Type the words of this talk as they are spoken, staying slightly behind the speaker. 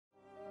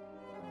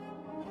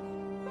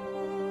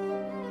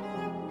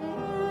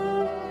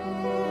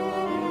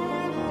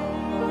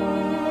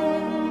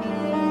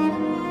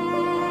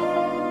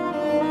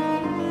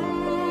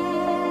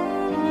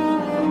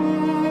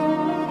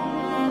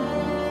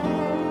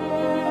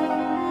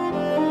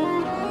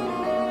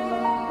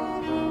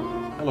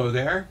Hello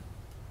there.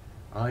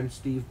 I'm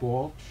Steve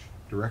Balch,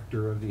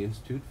 Director of the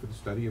Institute for the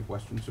Study of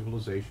Western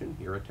Civilization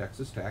here at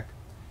Texas Tech,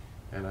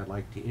 and I'd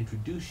like to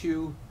introduce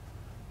you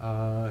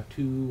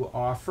to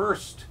our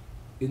first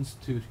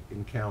Institute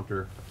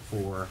encounter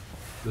for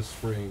the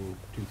spring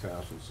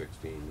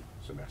 2016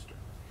 semester.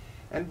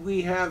 And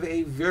we have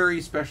a very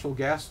special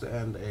guest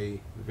and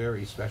a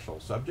very special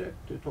subject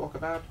to talk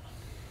about.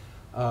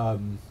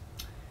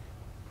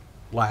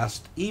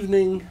 Last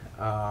evening,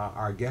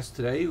 our guest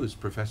today was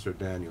Professor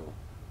Daniel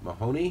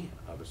Mahoney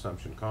of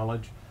Assumption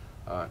College,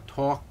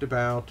 talked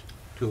about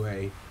to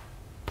a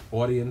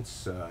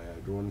audience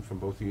drawn from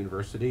both the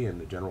university and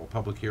the general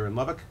public here in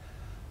Lubbock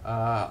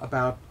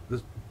about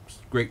the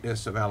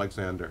greatness of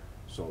Alexander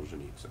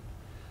Solzhenitsyn.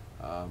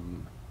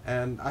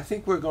 And I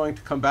think we're going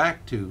to come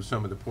back to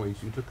some of the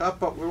points you took up,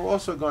 but we're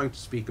also going to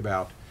speak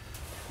about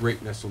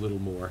greatness a little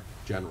more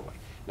generally.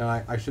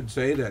 Now, I should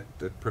say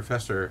that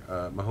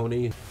Professor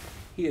Mahoney,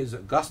 he is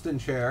Augustin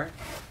Chair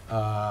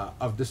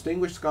of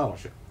Distinguished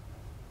Scholarship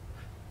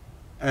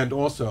and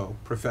also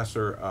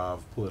Professor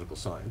of Political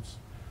Science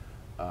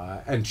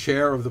and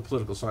Chair of the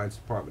Political Science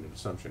Department at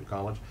Assumption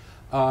College.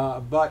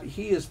 But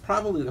he is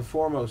probably the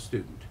foremost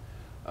student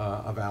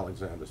of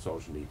Alexander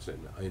Solzhenitsyn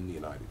in the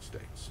United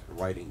States,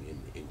 writing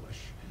in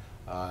English.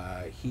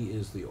 He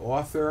is the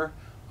author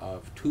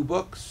of 2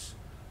 books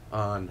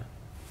on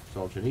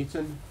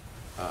Solzhenitsyn,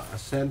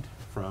 Ascent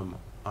from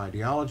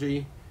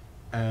Ideology,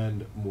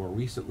 and more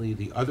recently,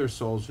 The Other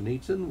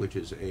Solzhenitsyn, which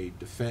is a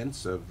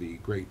defense of the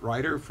great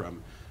writer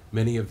from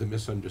many of the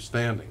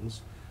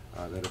misunderstandings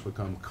that have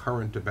become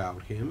current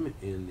about him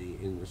in the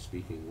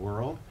English-speaking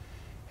world.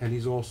 And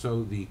he's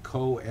also the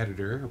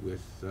co-editor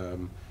with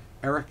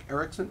Edward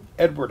Erickson.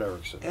 Edward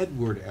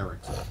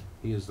Erickson.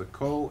 He is the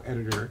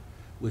co-editor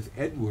with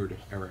Edward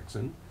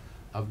Erickson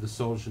of the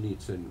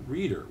Solzhenitsyn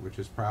Reader, which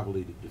is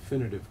probably the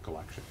definitive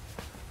collection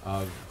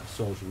of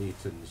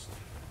Solzhenitsyn's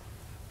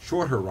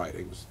shorter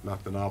writings,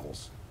 not the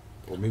novels.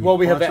 Or maybe well,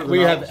 we have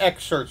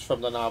excerpts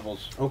from the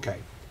novels. Okay.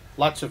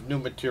 Lots of new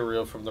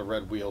material from the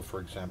Red Wheel, for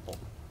example.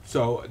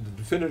 So the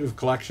definitive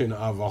collection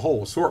of a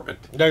whole assortment.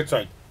 That's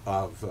right.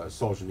 Of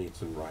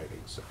Solzhenitsyn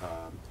writings,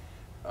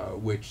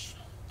 which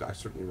I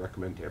certainly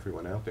recommend to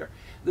everyone out there.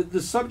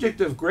 The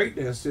subject of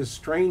greatness is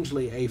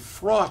strangely a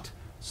fraught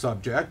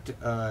subject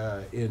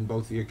in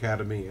both the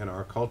academy and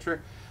our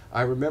culture.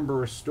 I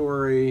remember a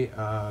story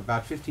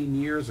about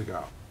 15 years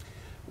ago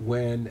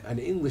when an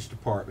English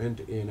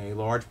department in a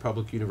large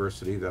public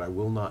university that I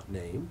will not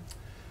name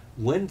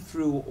went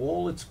through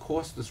all its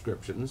course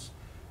descriptions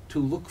to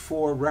look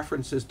for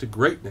references to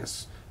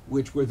greatness,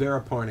 which were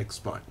thereupon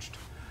expunged.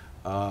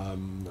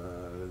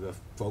 The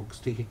folks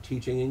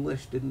teaching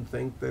English didn't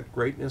think that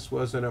greatness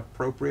was an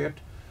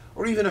appropriate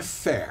or even a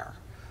fair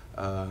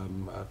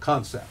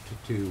concept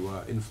to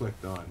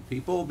inflict on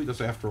people, because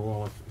after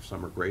all, if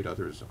some are great,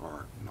 others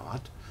are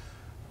not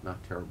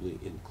terribly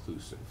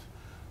inclusive.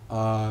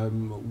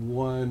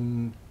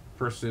 One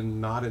person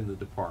not in the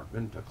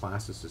department, a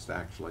classicist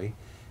actually,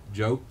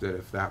 joked that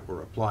if that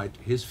were applied to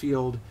his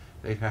field,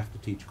 they'd have to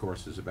teach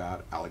courses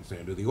about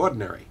Alexander the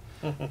Ordinary.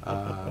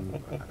 I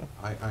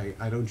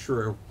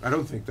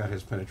don't think that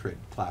has penetrated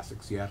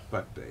classics yet,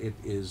 but it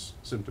is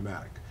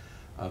symptomatic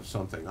of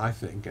something I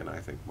think, and I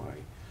think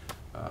my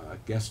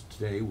guest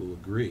today will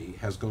agree,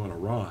 has gone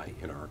awry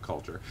in our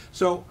culture.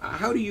 So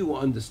how do you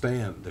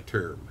understand the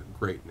term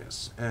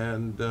greatness,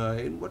 and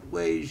in what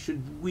ways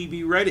should we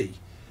be ready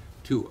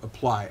to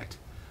apply it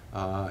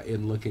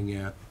in looking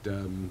at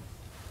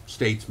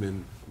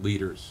statesmen,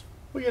 leaders?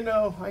 Well, you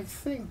know, I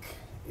think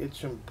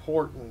it's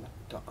important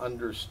to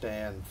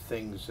understand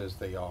things as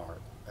they are,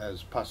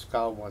 as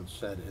Pascal once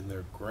said, in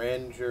their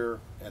grandeur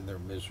and their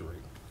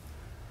misery.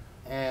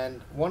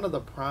 And one of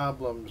the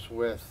problems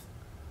with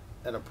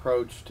an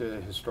approach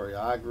to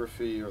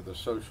historiography or the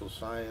social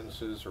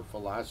sciences or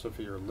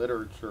philosophy or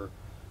literature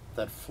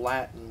that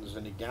flattens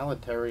and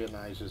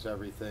egalitarianizes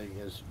everything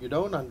is you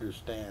don't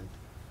understand.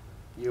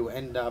 You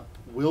end up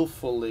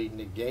willfully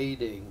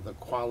negating the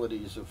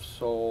qualities of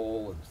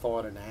soul and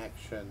thought and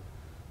action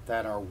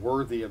that are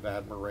worthy of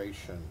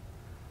admiration.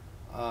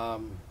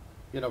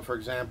 You know, for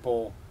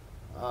example,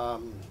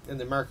 in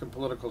the American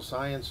Political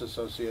Science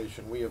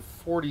Association, we have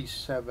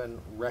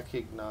 47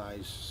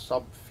 recognized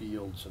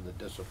subfields in the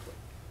discipline.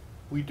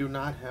 We do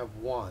not have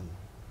one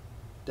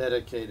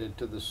dedicated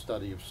to the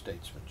study of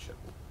statesmanship.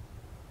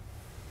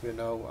 You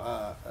know,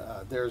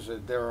 there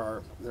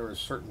are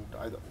certain,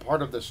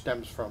 part of this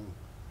stems from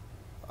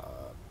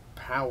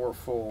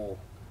powerful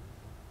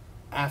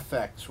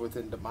affects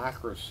within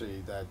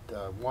democracy that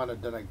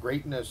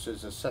greatness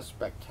is a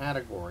suspect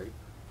category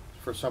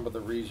for some of the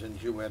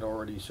reasons you had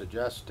already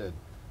suggested.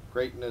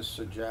 Greatness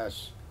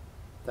suggests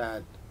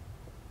that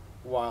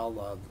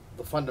while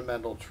the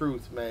fundamental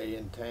truth may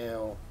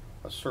entail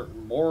a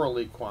certain moral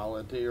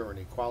equality or an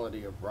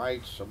equality of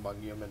rights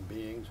among human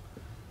beings,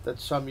 that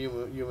some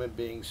human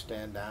beings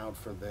stand out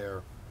for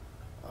their,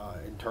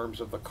 in terms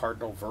of the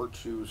cardinal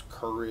virtues,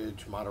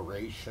 courage,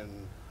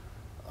 moderation,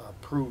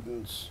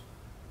 prudence,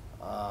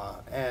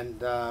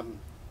 and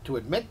to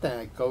admit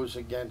that goes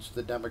against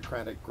the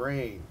democratic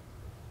grain.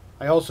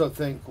 I also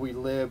think we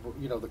live,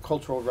 the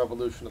Cultural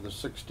Revolution of the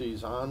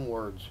 60s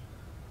onwards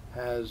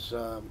has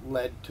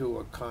led to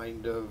a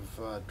kind of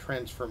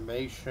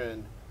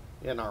transformation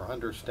in our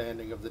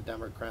understanding of the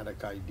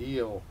democratic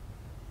ideal.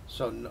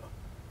 So,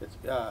 it's,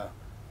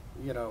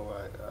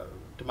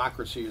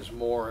 democracy is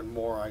more and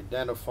more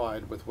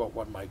identified with what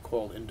one might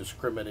call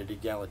indiscriminate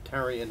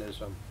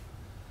egalitarianism.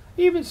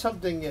 Even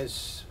something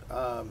as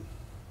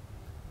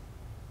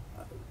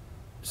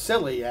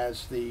silly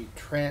as the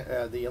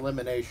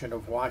elimination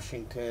of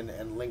Washington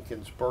and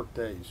Lincoln's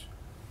birthdays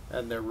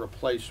and their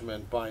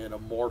replacement by an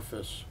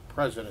amorphous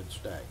President's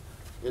Day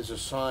is a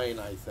sign,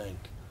 I think.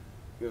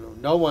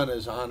 No one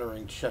is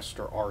honoring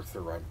Chester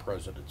Arthur on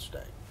President's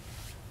Day.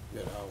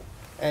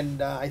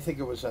 And I think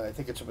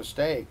it's a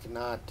mistake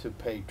not to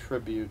pay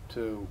tribute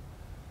to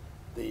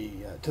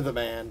the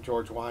man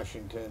George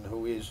Washington,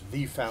 who is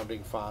the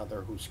founding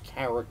father, whose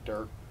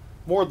character,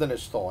 more than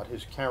his thought,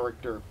 his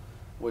character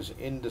was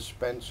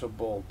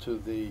indispensable to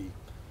the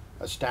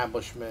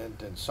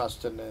establishment and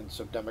sustenance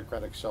of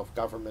democratic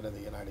self-government in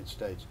the United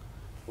States.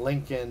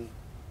 Lincoln,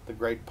 the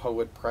great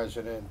poet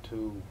president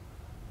who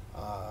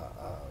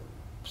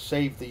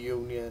saved the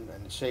Union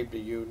and saved a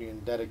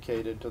Union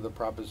dedicated to the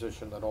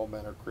proposition that all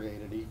men are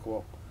created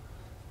equal.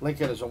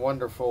 Lincoln is a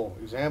wonderful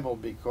example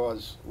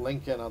because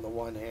Lincoln, on the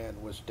one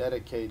hand, was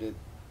dedicated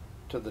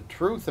to the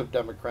truth of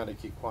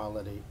democratic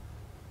equality,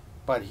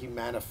 but he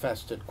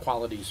manifested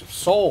qualities of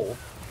soul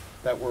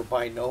that were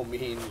by no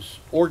means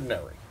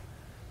ordinary.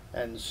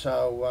 And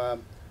so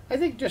I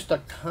think just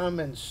a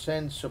common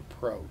sense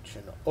approach,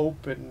 an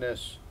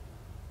openness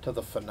to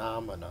the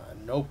phenomena,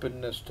 an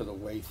openness to the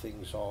way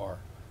things are,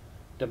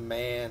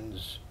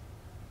 demands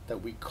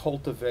that we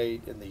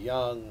cultivate in the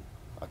young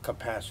a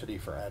capacity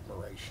for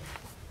admiration.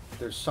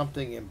 There's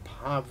something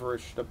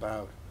impoverished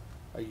about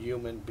a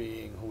human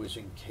being who is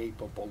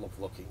incapable of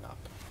looking up,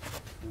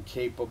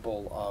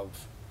 incapable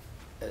of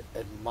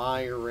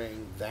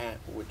admiring that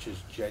which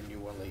is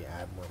genuinely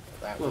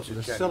admirable.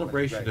 The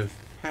celebration of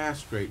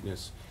past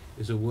greatness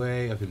is a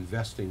way of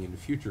investing in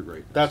future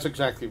greatness. That's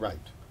exactly right.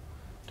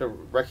 To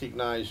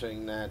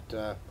recognizing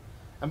that,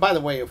 and by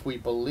the way, if we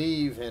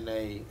believe in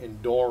a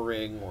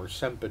enduring or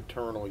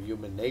sempiternal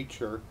human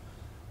nature,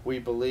 we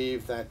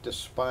believe that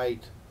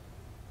despite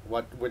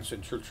what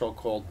Winston Churchill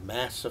called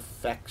mass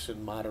effects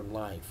in modern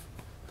life,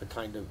 the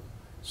kind of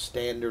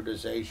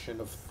standardization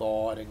of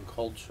thought and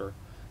culture,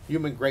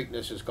 human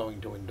greatness is going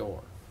to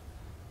endure.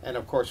 And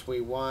of course we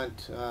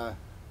want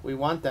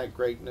that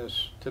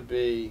greatness to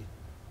be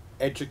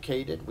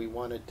educated. We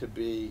want it to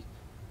be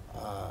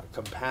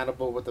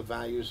compatible with the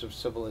values of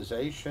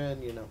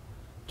civilization.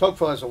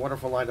 Tocqueville has a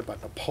wonderful line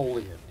about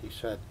Napoleon. He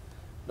said,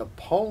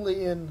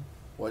 Napoleon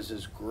was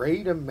as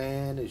great a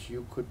man as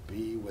you could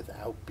be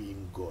without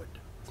being good.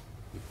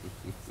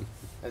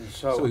 And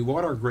so we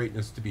want our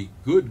greatness to be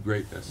good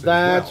greatness.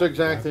 That's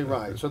exactly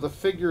right. So the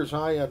figures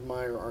I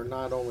admire are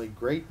not only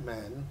great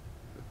men.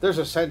 There's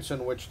a sense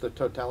in which the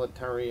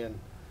totalitarian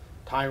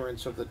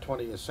tyrants of the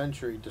 20th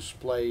century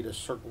displayed a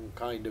certain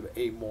kind of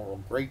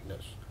amoral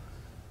greatness.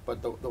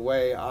 But the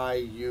way I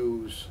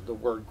use the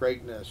word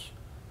greatness,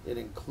 it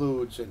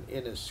includes an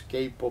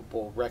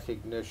inescapable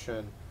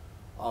recognition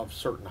of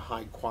certain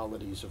high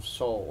qualities of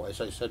soul. As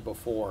I said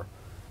before,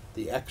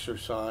 the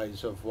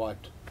exercise of what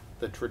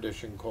the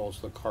tradition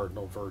calls the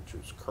cardinal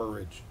virtues: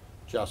 courage,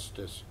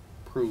 justice,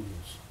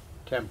 prudence,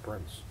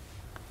 temperance.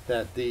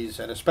 That these,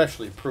 and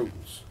especially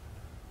prudence.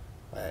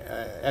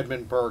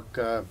 Edmund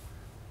Burke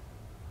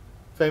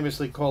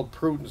famously called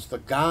prudence the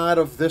god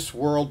of this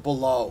world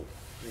below.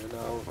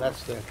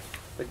 That's the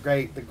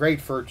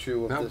great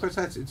virtue of now, of course,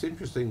 it's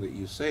interesting that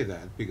you say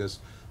that, because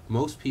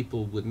most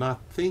people would not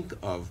think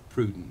of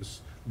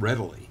prudence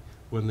readily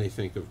when they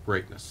think of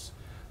greatness.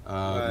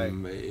 Right.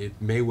 It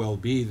may well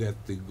be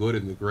that the good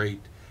and the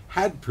great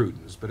had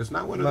prudence, but it's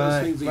not one of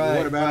those things that you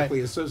automatically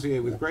associate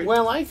with greatness.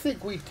 Well, I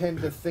think we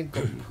tend to think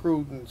of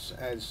prudence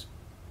as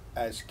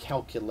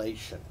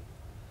calculation,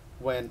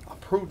 when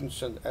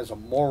prudence as a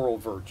moral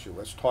virtue,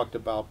 as talked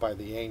about by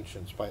the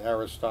ancients, by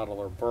Aristotle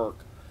or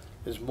Burke,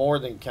 is more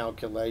than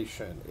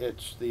calculation.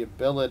 It's the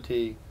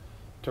ability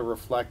to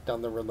reflect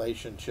on the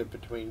relationship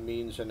between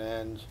means and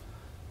ends.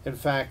 In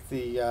fact,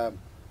 the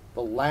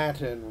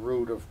Latin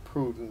root of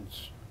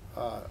prudence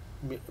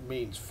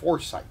means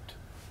foresight,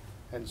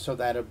 and so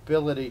that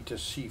ability to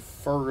see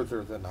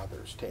further than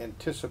others, to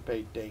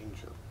anticipate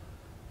danger.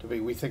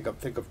 We think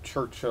of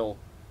Churchill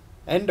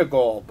and de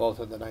Gaulle, both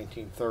in the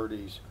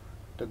 1930s.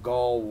 De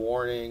Gaulle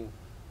warning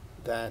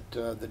that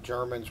the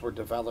Germans were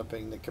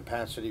developing the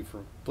capacity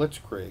for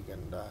blitzkrieg,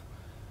 and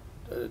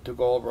de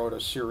Gaulle wrote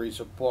a series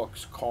of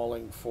books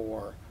calling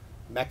for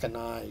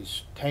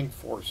mechanized tank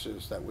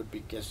forces that would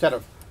be, instead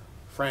of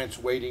France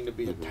waiting to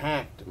be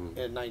attacked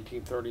in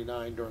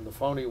 1939 during the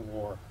Mahoney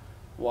War,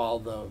 while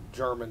the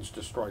Germans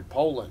destroyed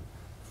Poland,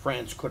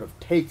 France could have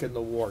taken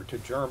the war to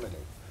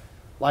Germany.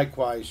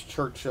 Likewise,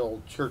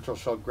 Churchill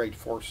showed great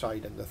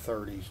foresight in the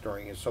 30s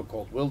during his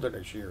so-called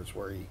wilderness years,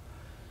 where he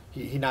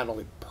he not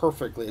only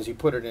perfectly, as he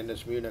put it in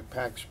his Munich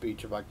Pact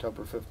speech of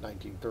October 5th,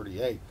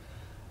 1938,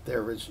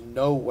 there is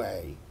no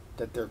way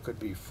that there could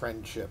be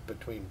friendship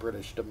between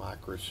British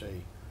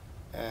democracy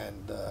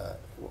and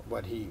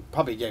what he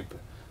probably gave.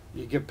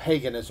 You give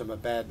paganism a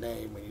bad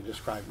name when you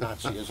describe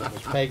Nazism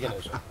as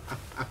paganism.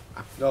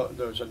 No,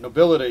 there's a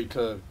nobility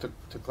to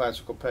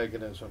classical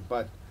paganism,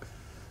 but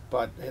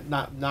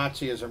not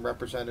Nazism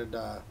represented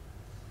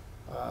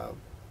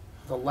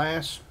the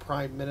last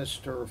prime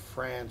minister of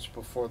France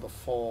before the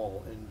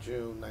fall in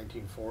June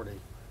 1940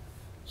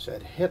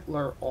 said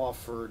Hitler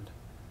offered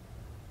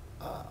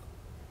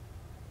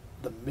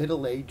the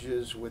Middle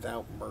Ages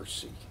without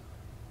mercy.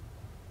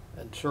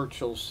 And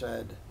Churchill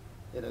said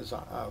in his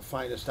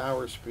finest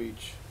hour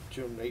speech,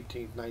 June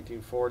 18th,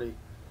 1940,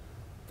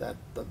 that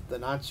the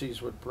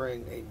Nazis would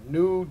bring a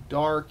new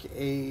dark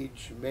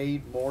age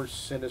made more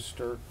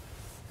sinister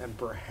and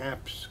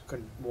perhaps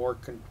more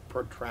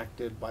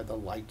protracted by the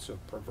lights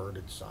of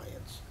perverted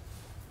science.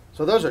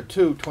 So those are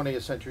two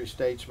 20th century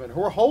statesmen who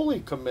were wholly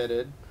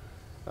committed.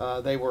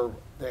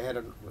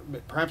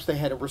 Perhaps they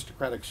had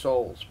aristocratic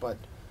souls, but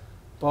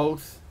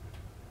both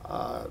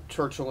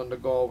Churchill and de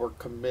Gaulle were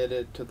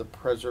committed to the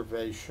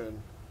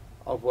preservation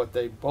of what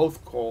they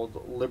both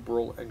called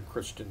liberal and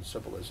Christian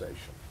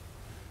civilization.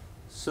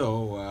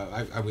 So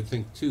I would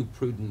think, too,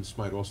 prudence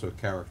might also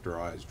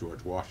characterize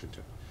George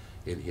Washington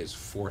in his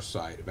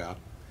foresight about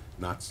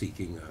not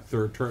seeking a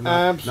third term,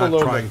 not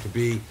trying to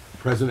be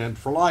president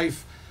for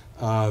life.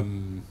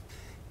 His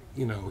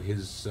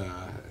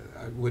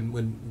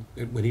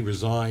when he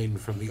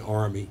resigned from the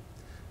army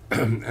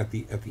at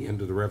the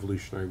end of the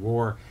Revolutionary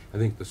War, I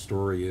think the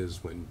story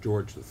is when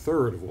George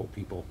III, of all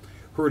people,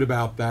 heard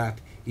about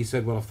that, he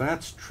said, "Well, if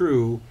that's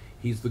true,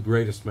 he's the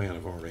greatest man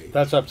of our age."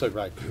 That's absolutely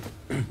right.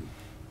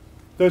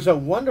 There's a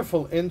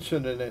wonderful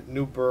incident at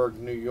Newburgh,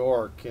 New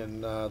York,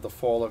 in the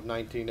fall of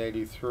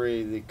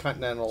 1983. The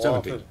Continental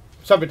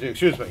 17,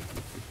 excuse me.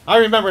 I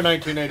remember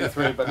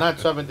 1983, but not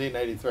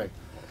 1783.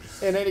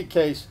 In any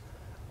case,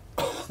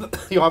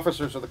 the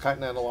officers of the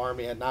Continental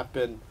Army had not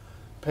been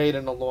paid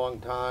in a long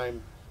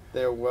time.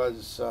 There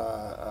was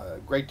a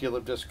great deal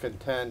of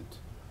discontent.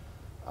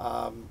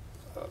 A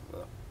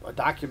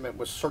document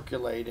was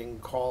circulating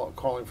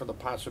calling for the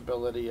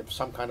possibility of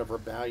some kind of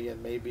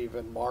rebellion, maybe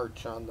even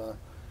march on the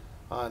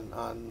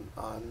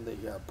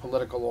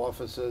political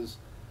offices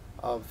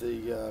of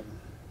the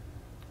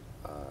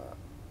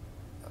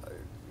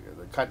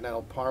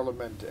Continental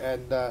Parliament,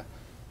 and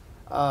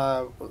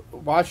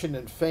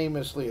Washington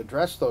famously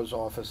addressed those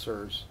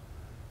officers.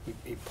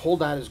 He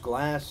pulled out his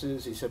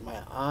glasses. He said,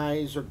 "My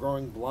eyes are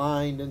growing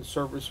blind in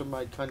service of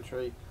my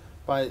country."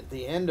 By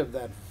the end of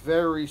that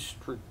very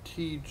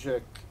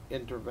strategic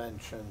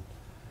intervention,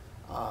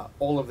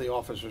 all of the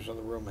officers in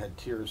the room had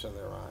tears in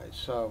their eyes.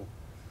 So,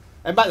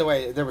 and by the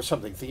way, there was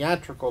something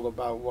theatrical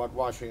about what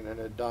Washington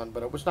had done,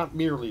 but it was not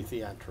merely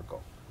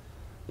theatrical.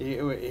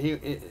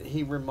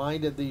 He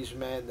reminded these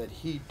men that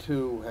he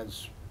too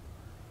has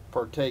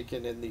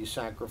partaken in these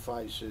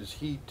sacrifices.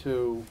 He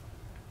too,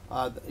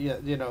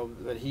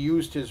 that he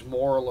used his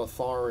moral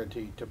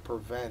authority to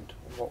prevent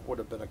what would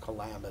have been a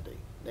calamity,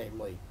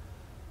 namely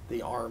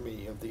the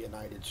Army of the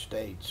United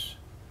States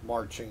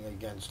marching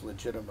against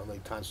legitimately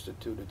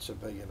constituted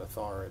civilian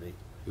authority.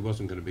 He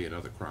wasn't going to be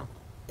another Cromwell.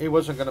 He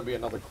wasn't going to be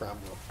another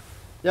Cromwell.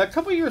 Yeah, a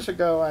couple of years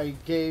ago, I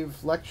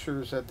gave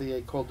lectures at the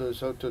École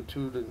des Hautes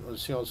Études en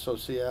Sciences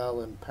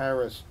Sociales in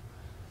Paris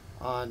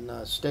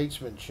on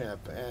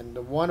statesmanship,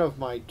 and one of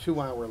my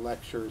 2-hour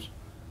lectures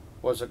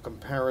was a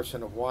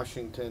comparison of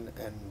Washington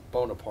and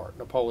Bonaparte,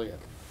 Napoleon.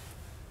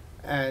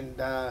 And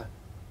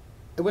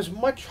it was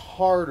much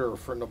harder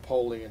for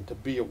Napoleon to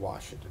be a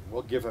Washington.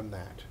 We'll give him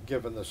that,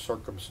 given the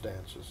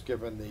circumstances,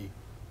 given the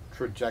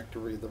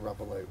trajectory of the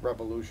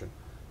revolution.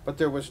 But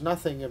there was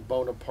nothing in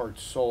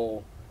Bonaparte's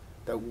soul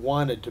that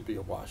wanted to be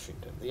a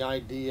Washington. The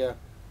idea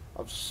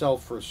of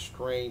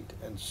self-restraint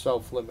and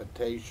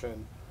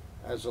self-limitation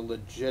as a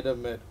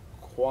legitimate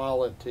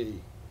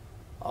quality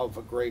of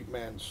a great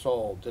man's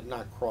soul did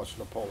not cross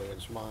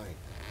Napoleon's mind.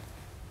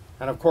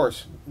 And of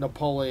course,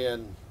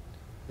 Napoleon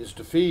is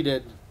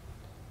defeated.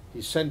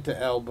 He's sent to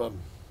Elba,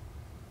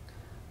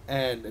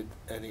 and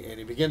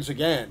he begins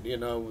again. The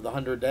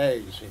 100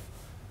 Days.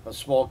 A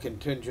small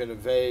contingent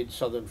invades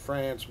southern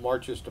France,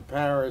 marches to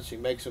Paris. He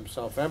makes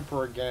himself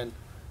emperor again,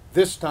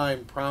 this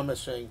time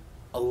promising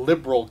a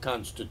liberal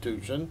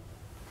constitution,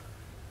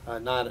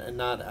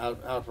 not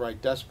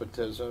outright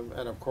despotism.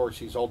 And of course,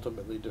 he's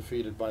ultimately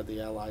defeated by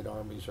the Allied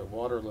armies at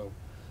Waterloo.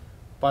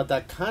 But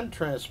that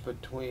contrast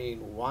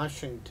between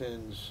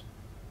Washington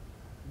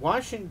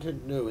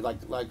knew,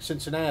 like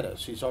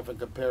Cincinnatus, he's often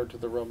compared to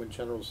the Roman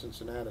general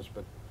Cincinnatus,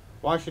 but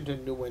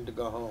Washington knew when to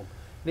go home.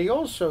 And he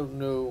also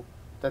knew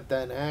that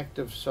an act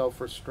of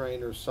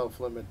self-restraint or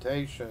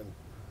self-limitation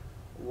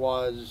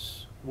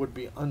would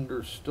be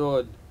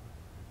understood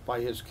by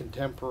his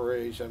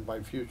contemporaries and by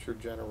future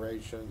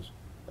generations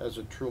as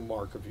a true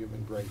mark of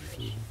human greatness.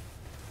 Mm-hmm.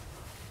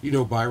 You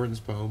know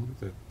Byron's poem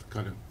that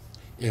kind of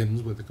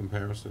ends with a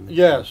comparison?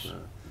 Yes.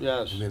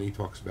 Yes. And then he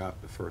talks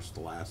about the first, the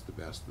last, the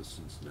best, the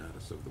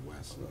Cincinnatus of the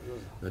West.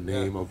 The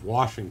name of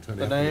Washington.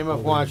 The after name of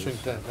Napoleon was-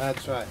 Washington.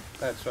 That's right.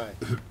 That's right.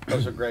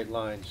 Those are great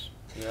lines.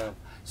 Yeah.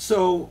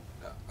 So,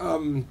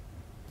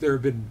 there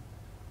have been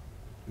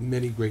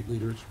many great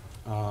leaders.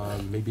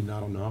 Maybe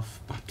not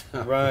enough,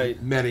 but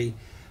Right. many.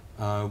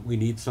 We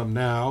need some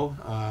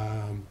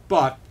now.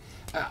 But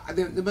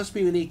there must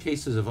be many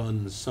cases of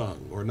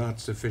unsung or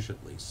not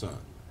sufficiently sung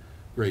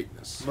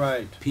greatness.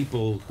 Right.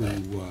 People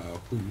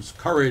whose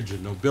courage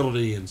and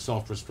nobility and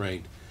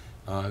self-restraint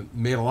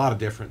made a lot of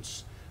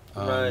difference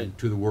Right.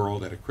 to the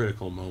world at a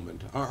critical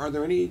moment. Are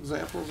there any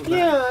examples of that?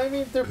 Yeah, I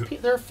mean,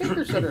 there are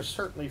figures that are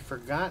certainly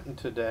forgotten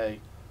today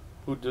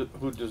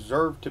who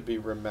deserve to be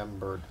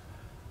remembered.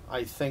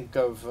 I think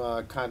of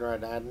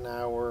Konrad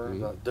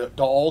Adenauer, the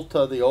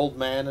Alta, the old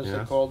man, as they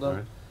Yes, called him.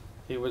 right.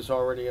 He was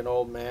already an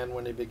old man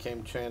when he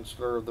became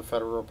Chancellor of the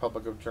Federal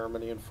Republic of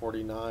Germany in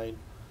 '49.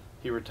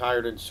 He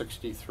retired in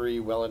 '63,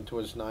 well into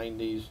his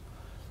 90s.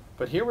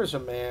 But here was a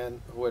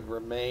man who had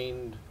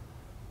remained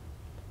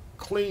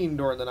clean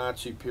during the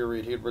Nazi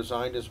period. He had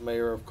resigned as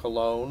mayor of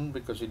Cologne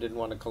because he didn't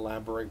want to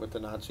collaborate with the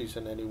Nazis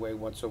in any way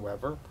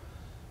whatsoever.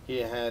 He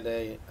had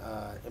a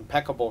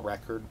impeccable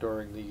record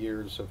during the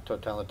years of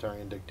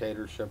totalitarian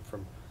dictatorship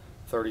from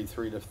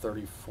 33 to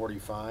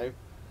 45.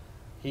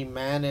 He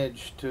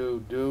managed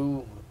to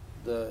do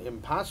the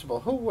impossible.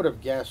 Who would have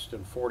guessed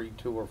in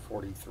 42 or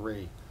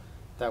 43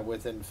 that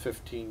within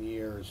 15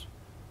 years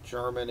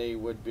Germany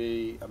would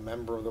be a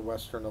member of the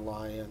Western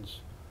Alliance,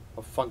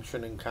 a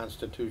functioning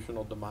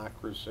constitutional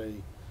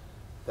democracy,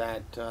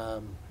 that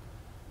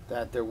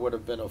that there would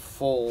have been a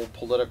full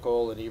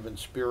political and even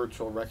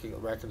spiritual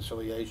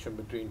reconciliation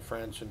between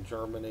France and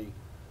Germany,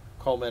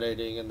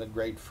 culminating in the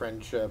great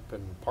friendship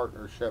and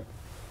partnership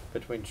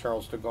between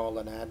Charles de Gaulle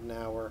and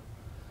Adenauer.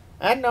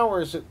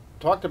 Adenauer isn't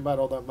talked about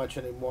all that much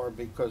anymore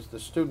because the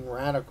student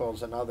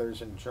radicals and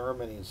others in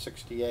Germany in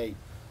 '68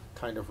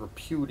 kind of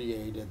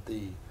repudiated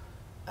the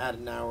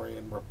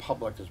Adenauerian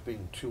republic as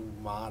being too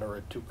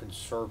moderate, too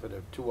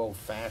conservative, too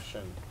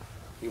old-fashioned.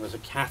 He was a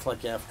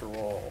Catholic after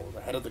all,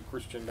 the head of the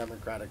Christian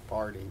Democratic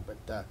Party. But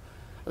I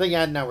think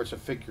Adenauer's a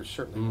figure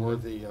certainly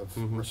worthy of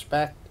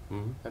respect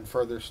and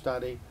further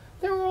study.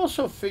 There were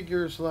also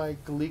figures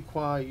like Lee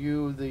Kuan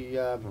Yew,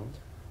 the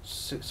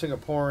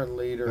Singaporean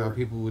leader. Now,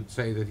 people would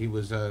say that he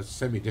was a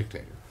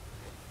semi-dictator.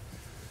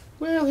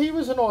 Well, he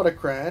was an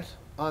autocrat.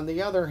 On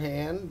the other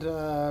hand,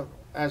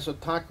 as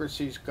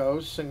autocracies go,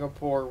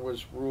 Singapore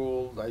was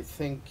ruled, I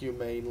think,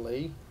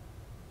 humanely.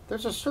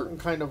 There's a certain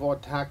kind of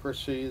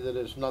autocracy that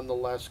is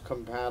nonetheless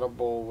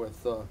compatible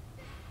with the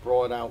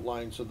broad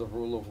outlines of the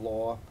rule of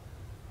law.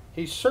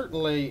 He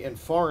certainly, in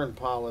foreign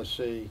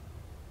policy,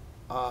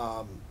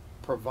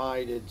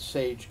 provided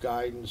sage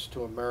guidance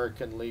to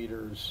American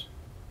leaders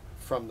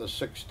from the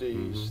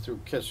 60s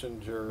through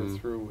Kissinger,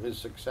 through his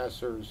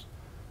successors.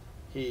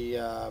 He,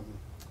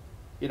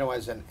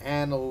 as an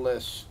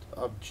analyst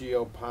of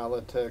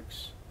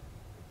geopolitics,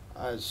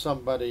 as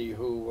somebody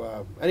who,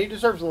 and he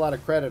deserves a lot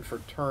of credit for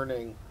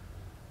turning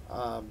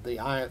the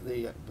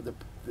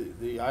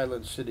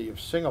island city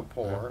of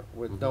Singapore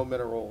with no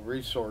mineral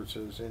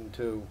resources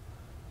into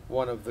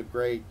one of the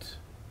great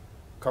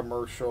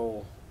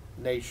commercial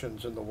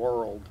nations in the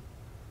world.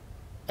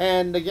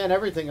 And again,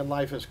 everything in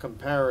life is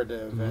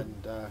comparative,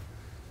 and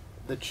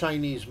the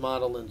Chinese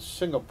model in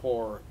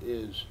Singapore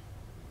is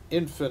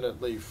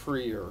infinitely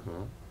freer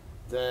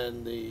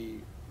than the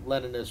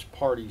Leninist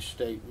party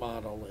state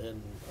model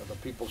in the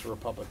People's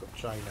Republic of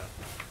China.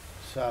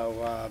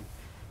 So,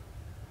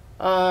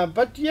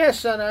 but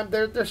yes, and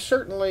there's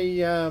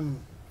certainly,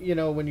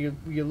 when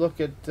you look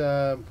at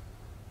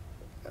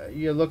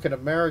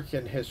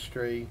American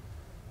history,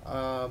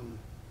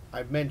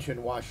 I've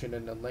mentioned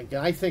Washington and Lincoln.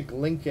 I think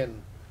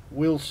Lincoln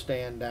will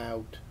stand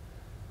out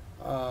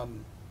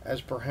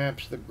as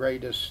perhaps the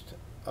greatest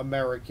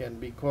American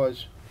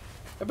because,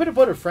 but to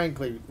put it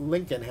frankly,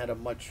 Lincoln had a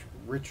much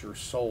richer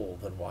soul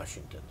than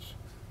Washington's.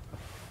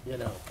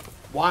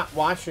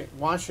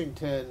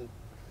 Washington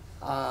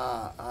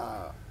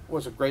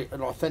was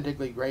an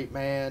authentically great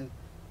man.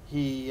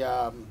 The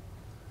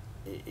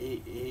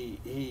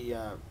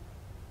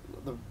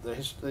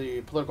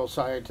political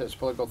scientist,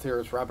 political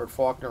theorist Robert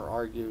Faulkner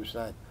argues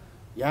that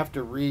you have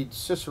to read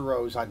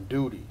Cicero's On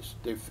Duties,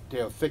 De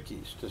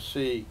Officiis, to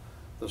see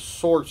the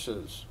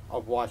sources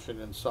of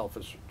Washington's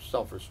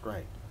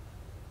self-restraint.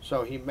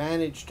 So he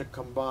managed to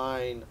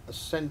combine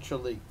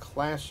essentially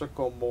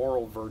classical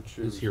moral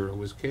virtues. His hero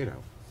was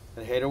Cato.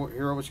 And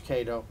hero was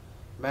Cato.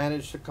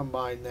 Managed to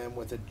combine them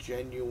with a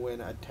genuine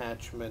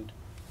attachment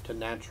to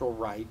natural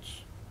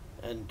rights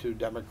and to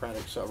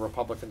democratic,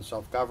 republican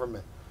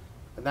self-government.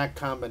 And that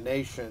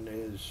combination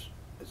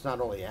it's not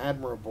only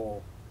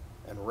admirable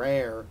and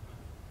rare,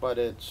 but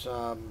it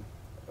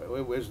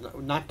was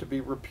not to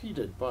be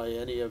repeated by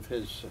any of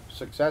his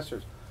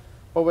successors.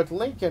 But with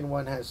Lincoln,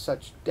 one has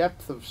such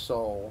depth of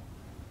soul.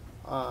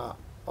 A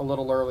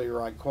little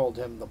earlier, I called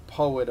him the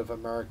poet of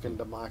American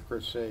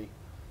democracy.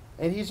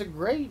 And he's a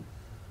great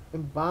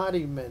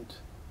embodiment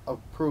of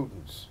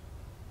prudence.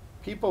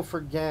 People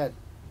forget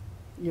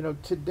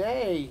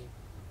today,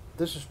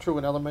 this is true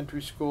in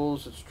elementary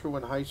schools, it's true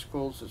in high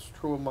schools, it's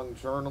true among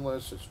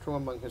journalists, it's true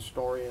among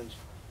historians.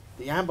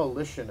 The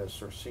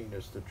abolitionists are seen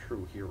as the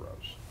true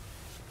heroes.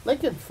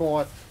 Lincoln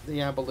thought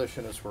the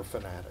abolitionists were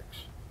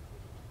fanatics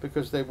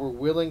because they were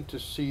willing to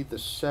see the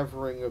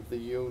severing of the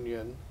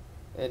Union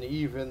and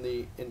even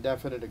the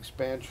indefinite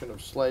expansion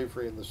of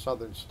slavery in the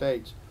southern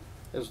states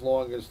as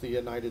long as the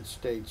United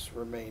States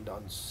remained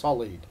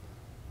unsullied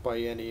by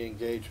any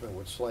engagement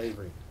with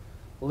slavery.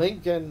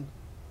 Lincoln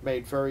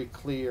made very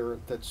clear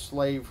that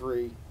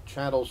slavery,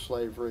 chattel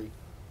slavery,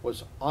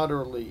 was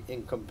utterly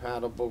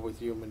incompatible with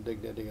human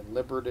dignity and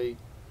liberty.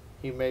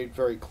 He made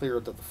very clear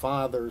that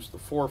the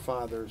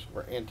forefathers,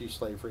 were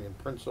anti-slavery in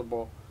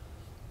principle,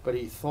 but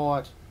he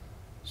thought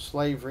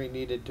slavery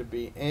needed to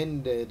be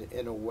ended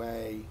in a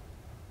way,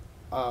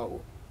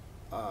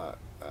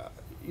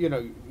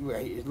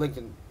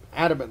 Lincoln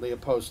adamantly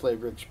opposed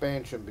slavery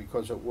expansion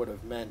because it would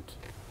have meant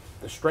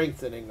the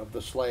strengthening of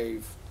the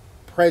slave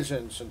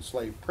presence and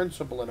slave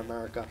principle in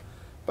America,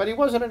 but he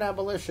wasn't an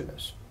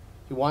abolitionist.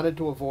 He wanted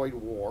to avoid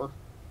war.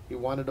 He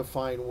wanted to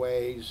find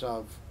ways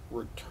of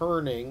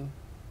returning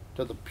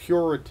to the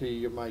purity,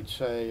 you might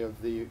say,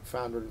 of the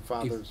founding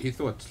fathers. He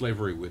thought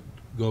slavery would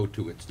go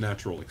to its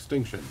natural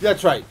extinction.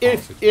 That's right,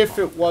 if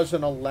it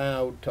wasn't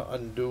allowed to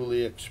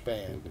unduly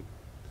expand.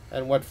 Mm-hmm.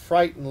 And what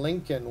frightened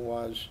Lincoln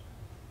was,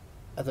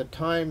 at the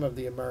time of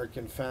the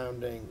American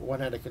founding,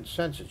 one had a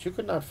consensus. You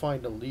could not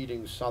find a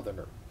leading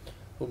Southerner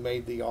who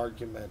made the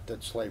argument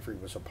that slavery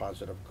was a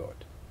positive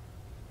good.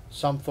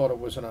 Some thought it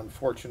was an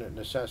unfortunate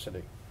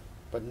necessity,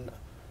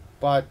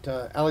 but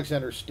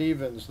Alexander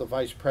Stephens, the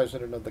vice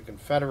president of the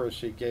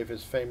Confederacy, gave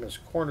his famous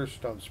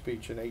Cornerstone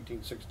speech in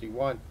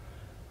 1861,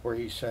 where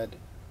he said,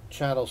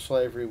 "Chattel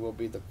slavery will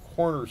be the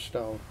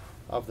cornerstone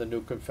of the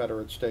new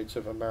Confederate States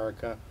of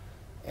America."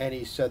 And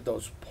he said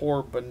those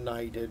poor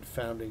benighted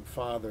founding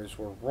fathers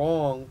were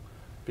wrong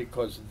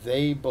because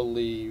they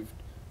believed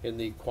in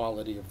the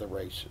equality of the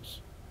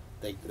races.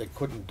 They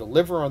couldn't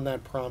deliver on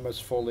that promise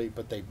fully,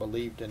 but they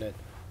believed in it.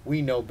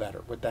 We know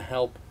better with the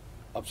help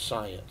of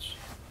science.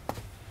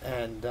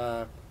 And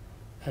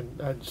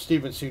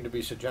Stevens seemed to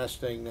be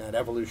suggesting that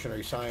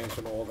evolutionary science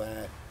and all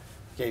that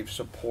gave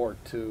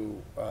support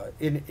to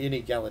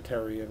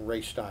inegalitarian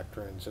race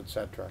doctrines,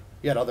 etc.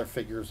 You had other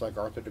figures like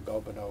Arthur de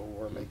Gobineau who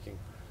were making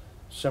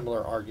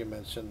similar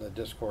arguments in the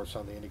discourse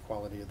on the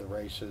inequality of the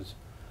races.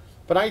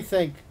 But I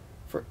think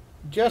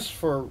just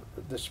for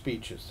the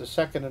speeches, the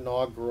second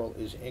inaugural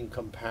is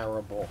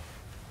incomparable.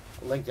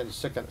 Lincoln's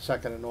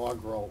second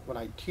inaugural, when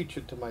I teach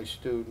it to my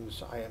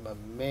students, I am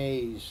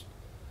amazed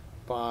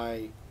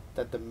by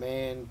that the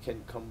man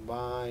can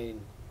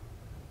combine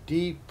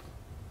deep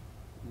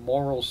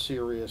moral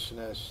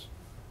seriousness.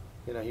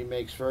 He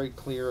makes very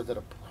clear that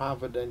a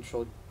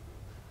providential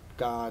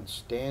God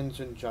stands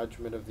in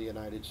judgment of the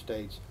United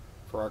States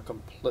for our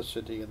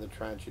complicity in the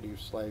tragedy of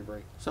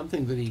slavery.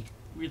 Something that he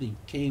really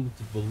came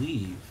to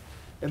believe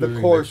in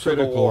the course of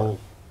the war.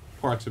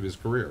 Parts of his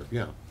career,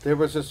 yeah. There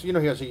was this, he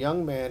as a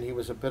young man, he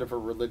was a bit of a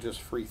religious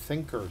free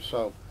thinker,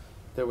 so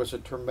there was a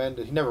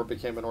tremendous, he never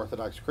became an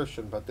Orthodox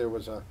Christian, but there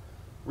was a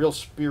real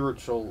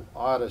spiritual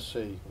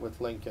odyssey with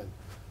Lincoln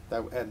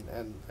that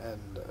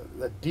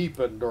that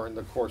deepened during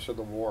the course of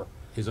the war.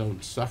 His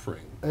own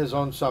suffering. And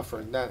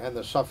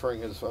the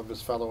suffering of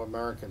his fellow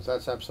Americans.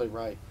 That's absolutely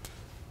right.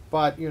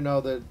 But,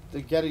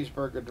 the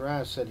Gettysburg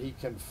Address said he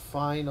can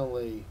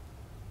finally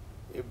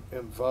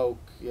invoke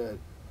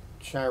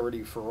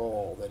charity for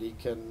all, that he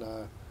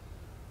can...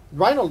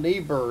 Reinhold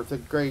Niebuhr, the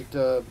great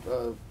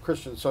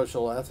Christian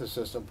social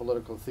ethicist and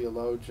political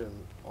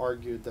theologian,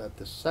 argued that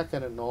the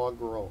second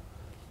inaugural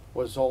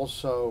was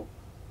also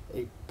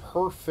a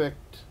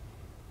perfect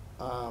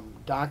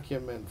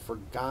document for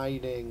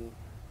guiding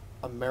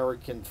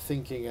American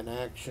thinking and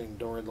action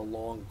during the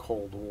long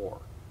Cold War,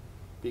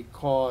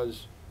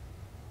 because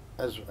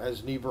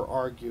as Niebuhr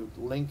argued,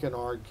 Lincoln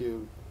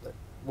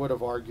would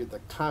have argued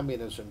that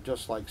communism,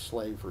 just like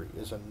slavery,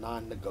 is a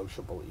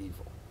non-negotiable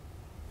evil.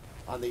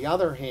 On the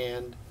other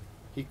hand,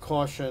 he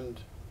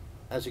cautioned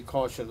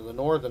the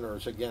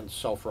Northerners against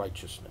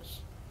self-righteousness,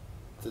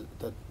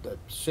 that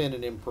sin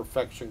and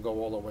imperfection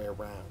go all the way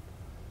around.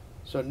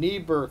 So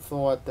Niebuhr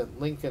thought that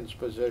Lincoln's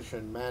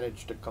position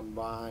managed to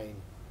combine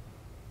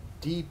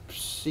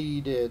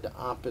deep-seated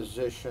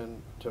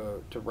opposition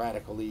to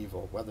radical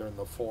evil, whether in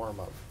the form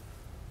of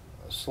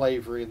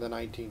slavery in the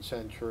 19th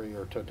century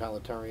or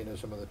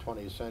totalitarianism in the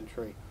 20th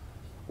century,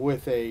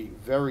 with a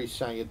very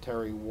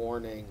salutary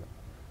warning.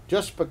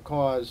 Just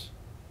because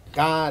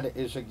God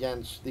is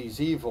against these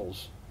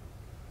evils,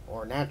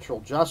 or natural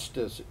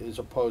justice is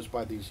opposed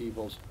by these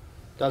evils,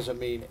 doesn't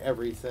mean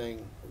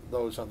everything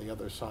those on the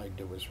other side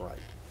do is right.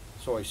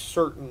 So a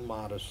certain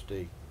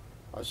modesty,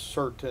 a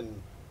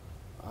certain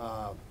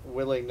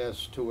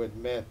willingness to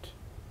admit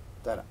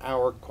that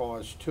our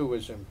cause too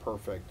is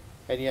imperfect.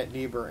 And yet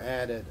Niebuhr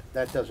added,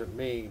 that doesn't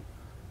mean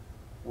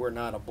we're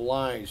not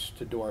obliged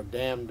to do our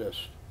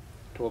damnedest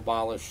to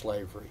abolish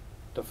slavery,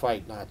 to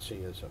fight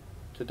Nazism,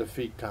 to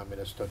defeat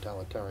communist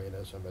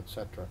totalitarianism,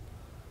 etc.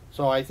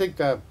 So I think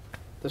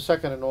the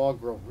second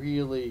inaugural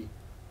really,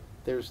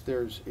 it's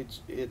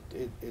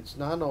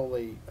not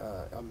only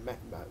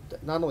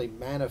not only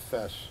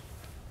manifests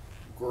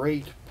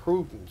great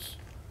prudence,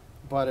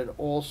 but it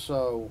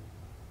also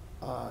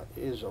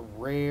is a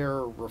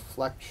rare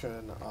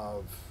reflection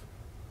of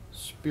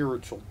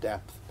spiritual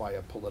depth by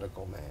a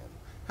political man.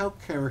 How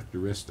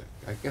characteristic,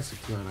 I guess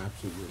it's not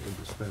absolutely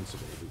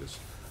indispensable because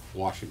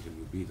Washington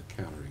would be the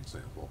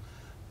counterexample,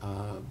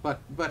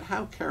 but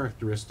how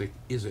characteristic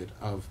is it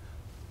of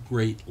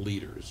great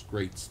leaders,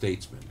 great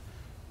statesmen,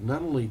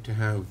 not only to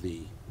have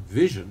the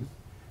vision,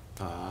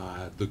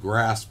 the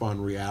grasp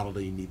on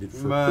reality needed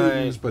for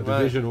prudence, but the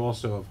vision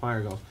also of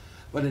higher goals,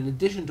 but in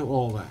addition to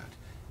all that,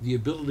 the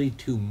ability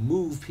to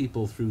move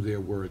people through their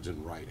words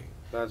and writing.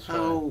 That's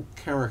How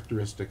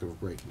characteristic of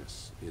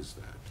greatness is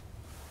that?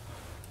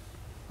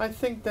 I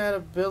think that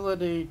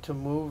ability to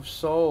move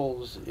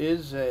souls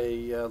is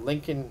a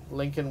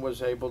Lincoln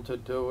was able to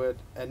do it,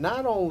 and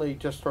not only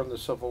just from the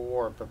Civil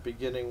War, but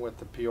beginning with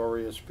the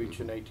Peoria speech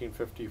in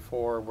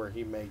 1854, where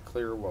he made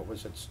clear what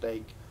was at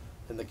stake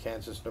in the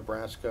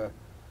Kansas-Nebraska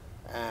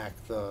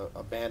Act, the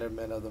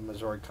abandonment of the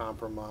Missouri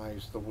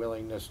Compromise, the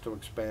willingness to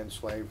expand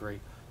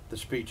slavery, the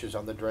speeches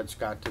on the Dred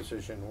Scott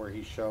decision, where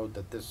he showed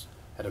that this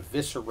had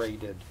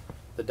eviscerated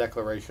the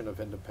Declaration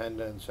of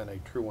Independence and a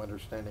true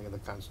understanding of the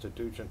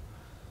Constitution.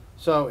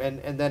 So,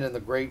 and then in the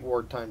great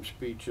wartime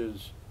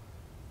speeches,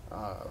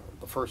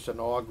 the first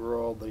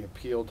inaugural, the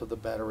appeal to the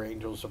better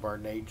angels of our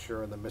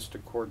nature and the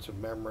mystic chords of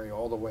memory,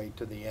 all the way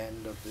to the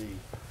end of the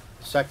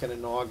second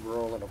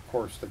inaugural, and of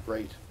course the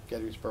great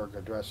Gettysburg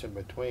Address in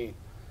between.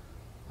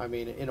 I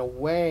mean, in a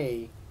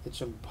way,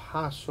 it's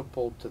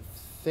impossible to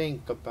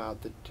think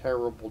about the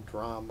terrible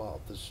drama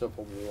of the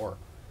Civil War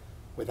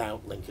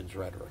without Lincoln's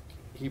rhetoric.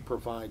 He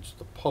provides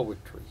the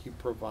poetry. He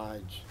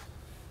provides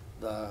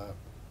the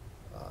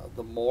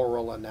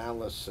moral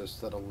analysis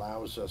that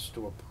allows us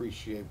to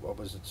appreciate what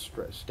was at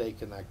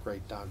stake in that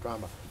great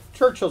drama.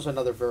 Churchill's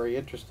another very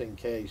interesting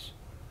case.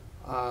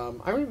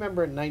 I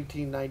remember in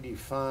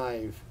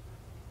 1995,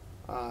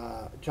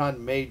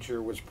 John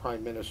Major was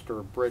Prime Minister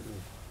of Britain,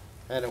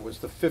 and it was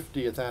the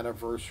 50th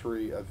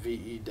anniversary of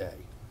VE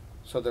Day.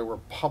 So there were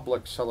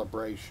public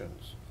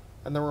celebrations.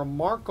 And the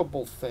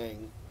remarkable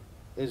thing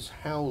is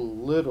how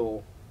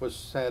little was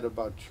said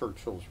about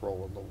Churchill's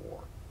role in the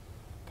war.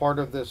 Part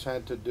of this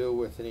had to do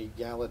with an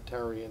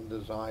egalitarian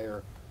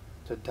desire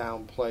to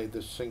downplay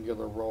the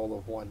singular role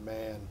of one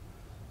man.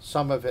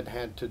 Some of it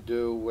had to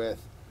do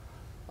with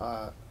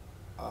the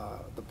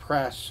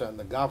press and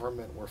the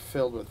government were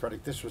filled with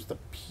rhetoric. This was the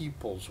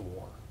people's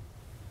war.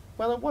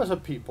 Well, it was a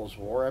people's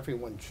war.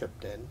 Everyone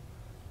chipped in.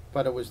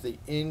 But it was the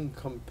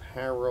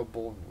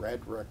incomparable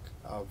rhetoric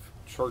of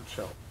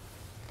Churchill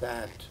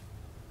that,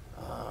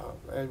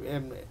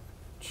 and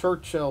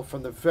Churchill,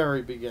 from the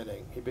very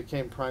beginning, he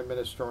became Prime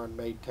Minister on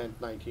May 10,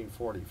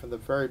 1940, from the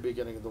very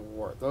beginning of the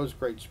war, those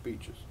great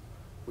speeches,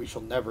 we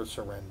shall never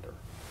surrender,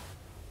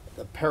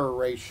 the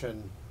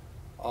peroration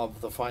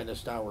of the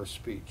finest hour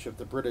speech, if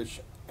the British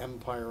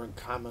Empire and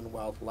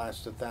Commonwealth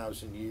last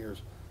 1,000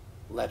 years,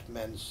 let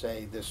men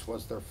say this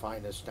was their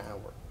finest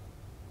hour.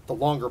 The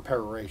longer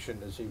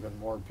peroration is even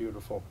more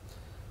beautiful.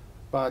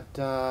 But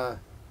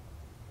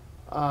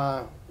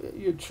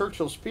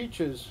Churchill's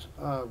speeches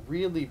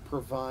really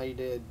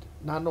provided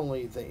not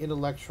only the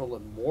intellectual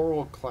and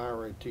moral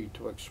clarity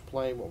to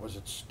explain what was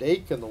at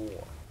stake in the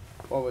war,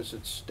 what was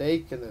at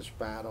stake in this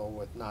battle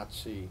with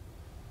Nazi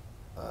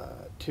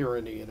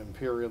tyranny and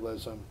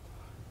imperialism,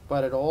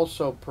 but it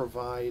also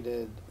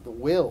provided the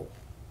will.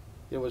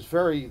 It was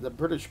the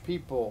British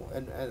people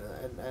and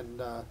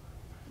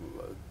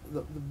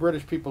the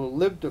British people who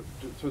lived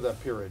through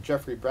that period.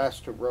 Geoffrey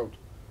Best, who wrote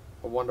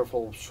a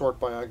wonderful short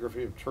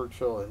biography of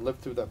Churchill and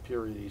lived through that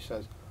period, he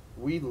says,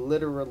 we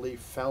literally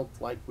felt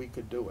like we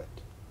could do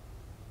it.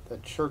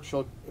 That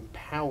Churchill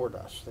empowered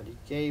us, that he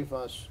gave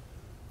us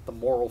the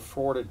moral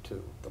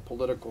fortitude, the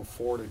political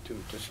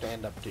fortitude to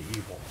stand up to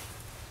evil.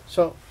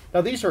 So,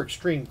 now these are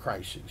extreme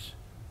crises,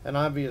 and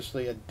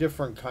obviously a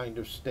different kind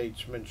of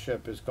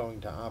statesmanship is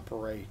going to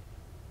operate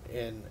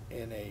in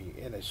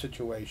a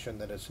situation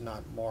that is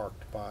not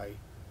marked by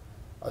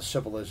a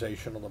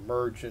civilizational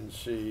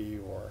emergency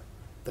or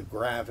the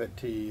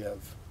gravity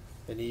of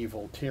an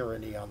evil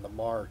tyranny on the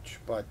march.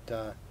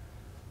 But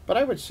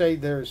I would say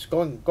there's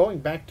going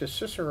back to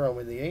Cicero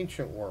in the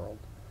ancient world,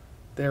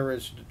 there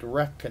is a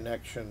direct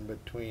connection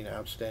between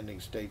outstanding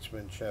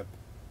statesmanship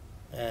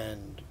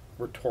and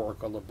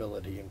rhetorical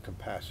ability and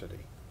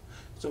capacity.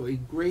 So a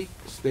great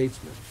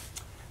statesman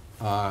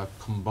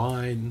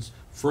combines,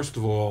 first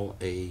of all,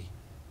 a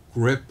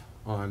grip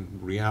on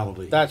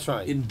reality. That's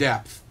right. In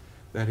depth,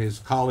 that his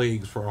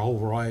colleagues, for a whole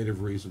variety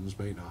of reasons,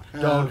 may not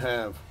have. Don't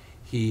have.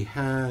 He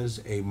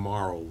has a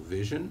moral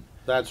vision.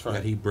 That's right.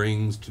 That he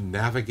brings to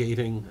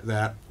navigating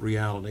that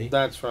reality.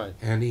 That's right.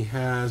 And he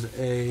has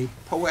a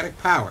poetic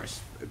powers,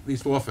 at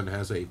least often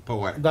has a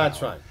poetic That's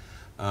power. right.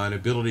 An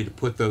ability to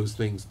put those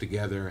things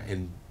together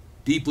and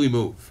deeply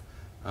move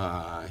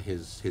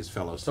his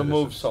fellow citizens. To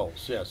move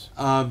souls, yes.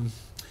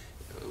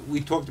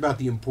 we talked about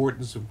the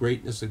importance of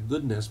greatness and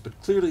goodness,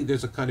 but clearly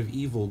there's a kind of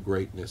evil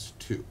greatness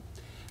too.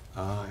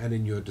 And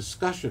in your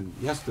discussion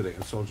yesterday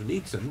on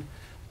Solzhenitsyn,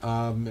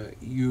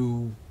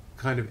 you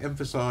kind of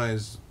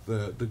emphasize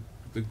the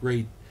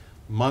great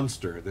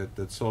monster that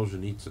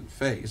Solzhenitsyn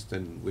faced,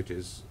 and which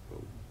is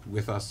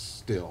with us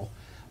still,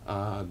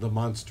 the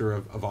monster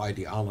of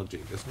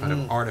ideology, this kind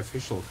of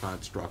artificial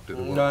construct of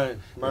the world. Right,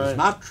 It is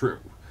not true,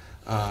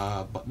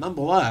 but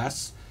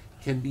nonetheless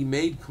can be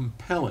made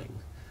compelling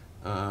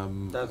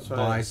That's by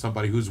right.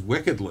 somebody who's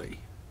wickedly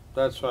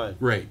That's right.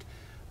 great.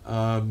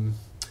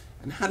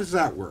 And how does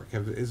that work?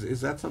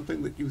 Is that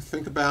something that you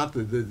think about,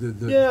 the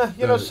Yeah,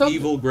 you know,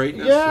 evil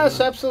greatness?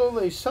 Yes,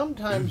 absolutely.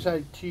 Sometimes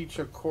I teach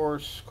a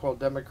course called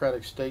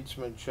Democratic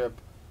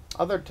Statesmanship.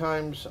 Other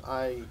times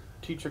I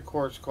teach a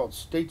course called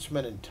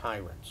Statesmen and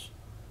Tyrants,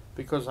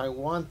 because I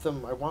want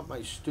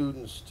my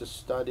students to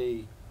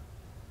study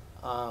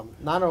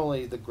not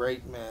only the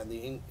great man,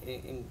 the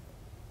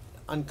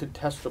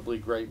uncontestably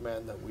great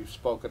men that we've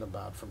spoken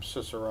about, from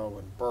Cicero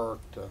and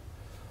Burke to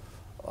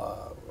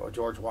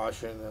George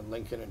Washington and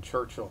Lincoln and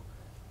Churchill,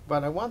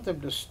 but I want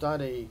them to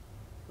study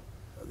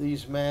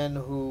these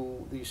men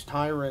these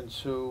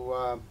tyrants who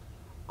are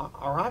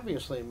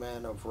obviously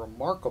men of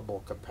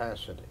remarkable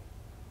capacity.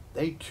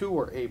 They too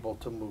are able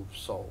to move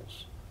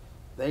souls.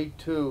 They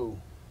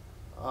too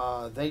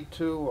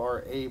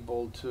are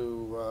able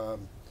to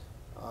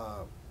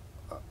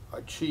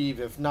achieve,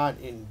 if not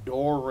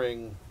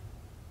enduring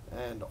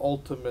and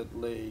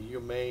ultimately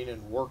humane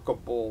and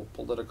workable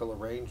political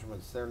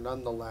arrangements, they're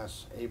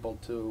nonetheless able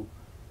to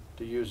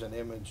use an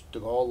image, de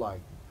Gaulle-like,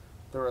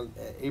 they're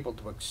able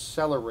to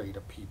accelerate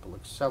a people,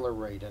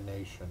 accelerate a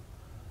nation,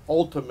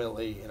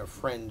 ultimately in a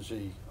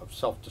frenzy of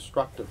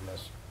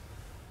self-destructiveness.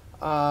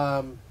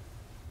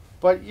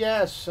 But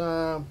yes,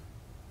 John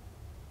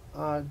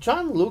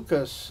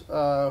Lucas,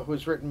 who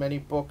has written many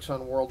books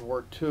on World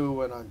War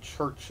II and on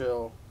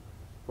Churchill,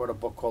 wrote a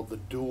book called The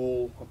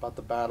Duel, about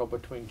the battle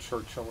between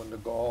Churchill and de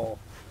Gaulle,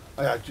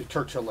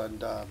 Churchill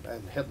and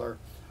Hitler.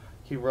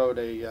 He wrote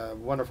a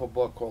wonderful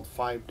book called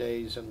 5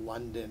 Days in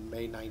London,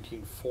 May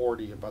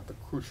 1940, about the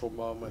crucial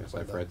moment. Yes,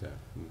 I've read that.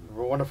 Mm-hmm.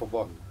 A wonderful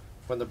book,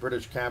 when the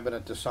British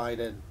cabinet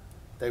decided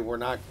they were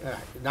not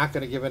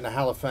going to give in to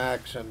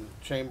Halifax, and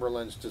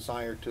Chamberlain's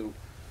desire to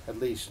at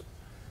least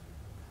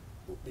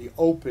be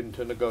open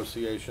to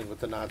negotiation with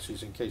the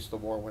Nazis in case the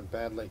war went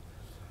badly.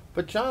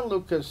 But John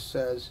Lucas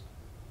says,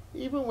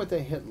 even with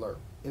a Hitler,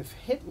 if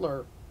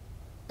Hitler,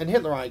 and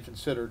Hitler I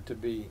consider to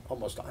be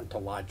almost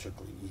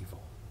ontologically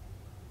evil,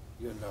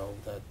 you know,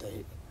 that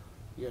they,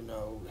 you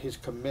know, his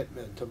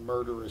commitment to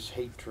murderous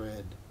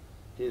hatred,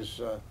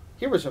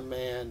 here was a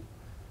man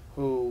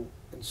who,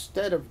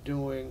 instead of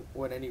doing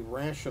what any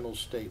rational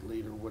state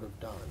leader would have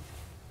done,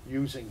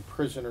 using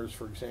prisoners,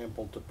 for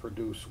example, to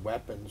produce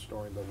weapons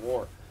during the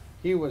war,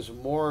 he was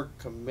more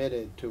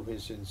committed to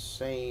his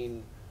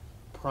insane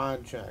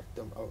project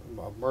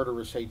of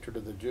murderous hatred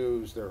of the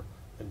Jews, their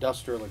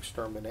industrial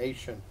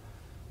extermination,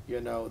 you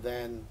know,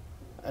 than,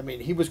 I mean,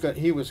 he was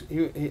committed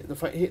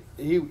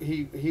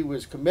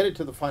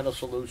to the final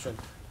solution,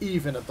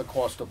 even at the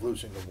cost of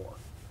losing the war.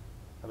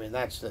 I mean,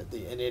 that's an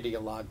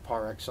ideologue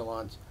par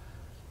excellence.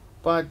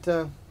 But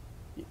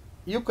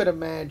you could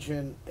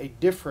imagine a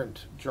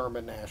different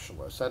German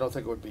nationalist. I don't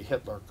think it would be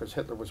Hitler, because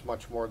Hitler was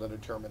much more than a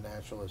German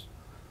nationalist,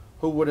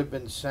 who would have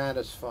been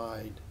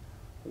satisfied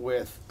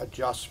with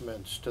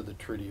adjustments to the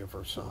Treaty of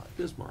Versailles.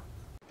 Bismarck.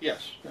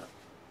 Yes, yeah.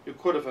 You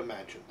could have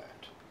imagined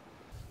that.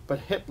 But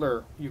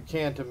Hitler, you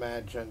can't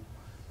imagine.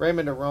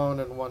 Raymond Aron,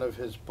 in one of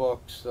his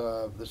books,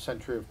 The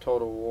Century of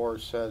Total War,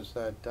 says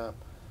that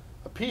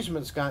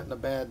appeasement's gotten a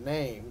bad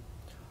name.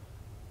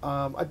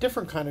 A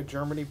different kind of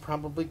Germany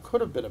probably could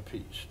have been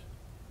appeased.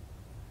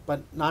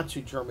 But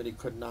Nazi Germany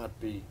could not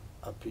be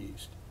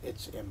appeased.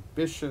 Its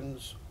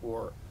ambitions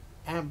were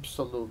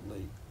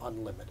absolutely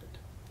unlimited.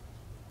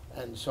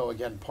 And so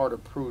again, part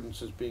of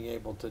prudence is being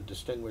able to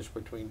distinguish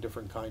between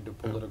different kind of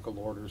political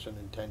orders and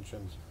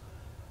intentions.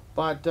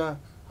 But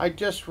I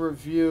just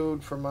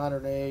reviewed for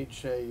Modern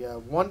Age a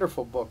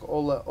wonderful book.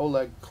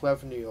 Oleg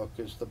Klevniuk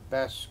is the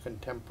best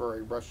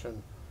contemporary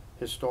Russian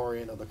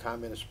historian of the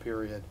communist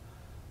period.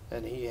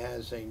 And he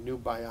has a new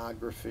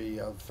biography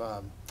of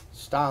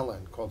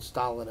Stalin called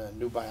Stalin, a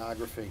New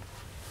Biography,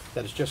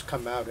 that has just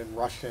come out in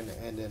Russian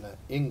and in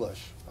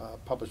English,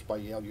 published by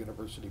Yale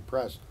University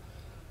Press.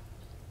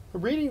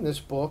 Reading this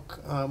book,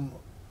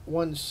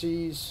 one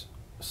sees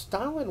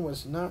Stalin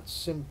was not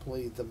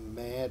simply the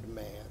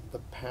madman, the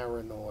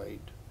paranoid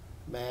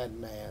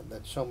madman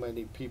that so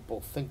many people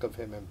think of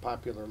him in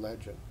popular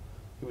legend.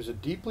 He was a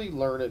deeply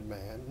learned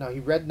man. Now, he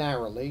read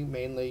narrowly,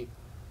 mainly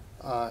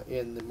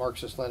in the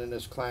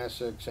Marxist-Leninist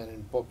classics and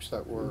in books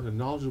that were... He was a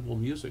knowledgeable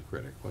music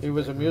critic. He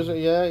was a music...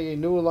 Yeah, he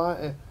knew a lot.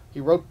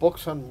 He wrote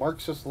books on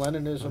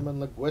Marxist-Leninism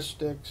and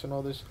linguistics and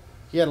all this.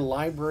 He had a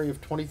library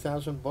of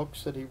 20,000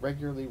 books that he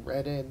regularly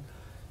read in.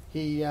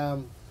 He...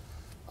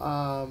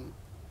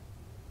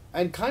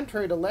 and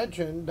contrary to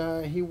legend,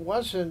 he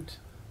wasn't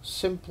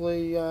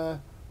simply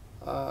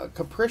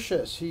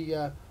capricious.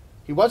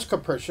 He was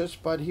capricious,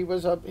 but he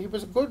was a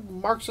good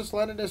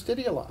Marxist-Leninist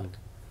ideologue.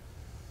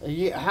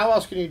 How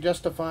else can you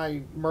justify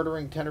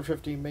murdering 10 or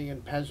 15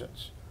 million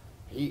peasants?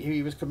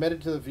 He was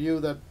committed to the view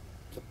that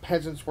the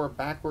peasants were a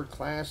backward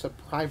class, that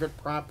private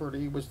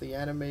property was the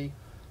enemy.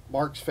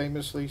 Marx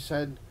famously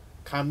said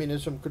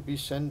communism could be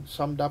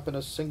summed up in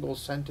a single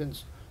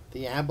sentence: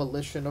 the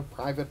abolition of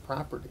private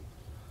property.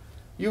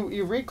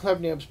 You read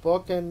Khlebniev's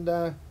book, and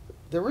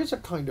there is a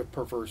kind of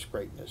perverse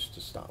greatness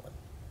to Stalin.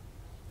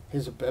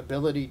 His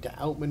ability to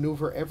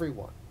outmaneuver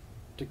everyone,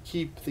 to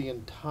keep the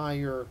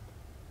entire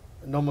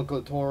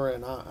nomenclatura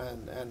and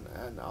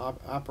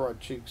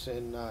apparatchiks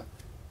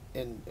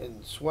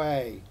in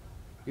sway.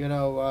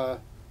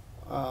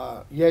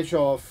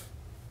 Yezhov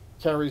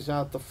carries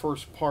out the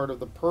first part of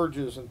the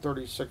purges in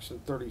 36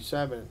 and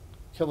 37,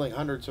 killing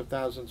hundreds of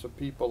thousands of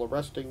people,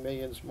 arresting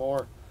millions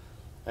more,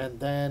 and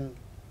then,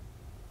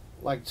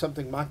 like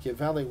something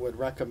Machiavelli would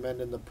recommend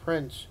in The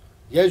Prince,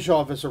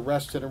 Yezhov is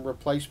arrested and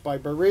replaced by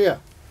Beria.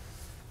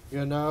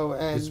 And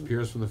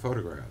disappears from the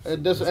photographs.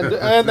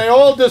 And they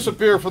all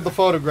disappear from the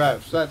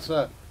photographs. That's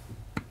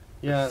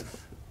yeah.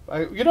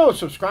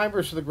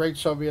 Subscribers to the Great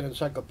Soviet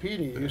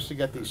Encyclopedia used to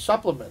get these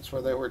supplements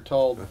where they were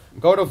told,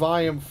 go to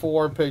volume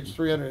 4, page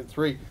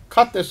 303,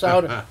 cut this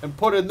out and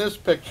put in this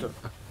picture.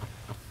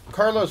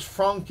 Carlos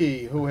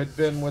Franqui, who had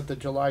been with the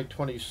July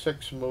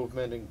 26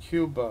 movement in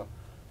Cuba,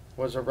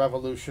 was a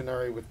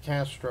revolutionary with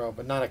Castro,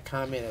 but not a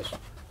communist.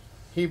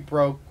 He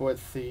broke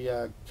with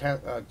the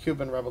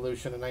Cuban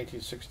Revolution in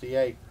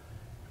 1968,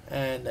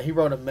 and he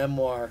wrote a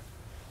memoir,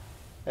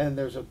 and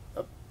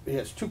he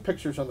has two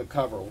pictures on the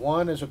cover.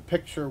 One is a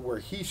picture where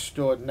he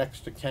stood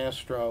next to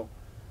Castro,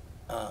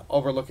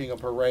 overlooking a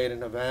parade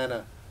in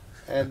Havana,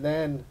 and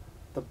then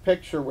the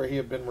picture where he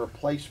had been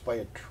replaced by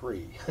a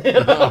tree.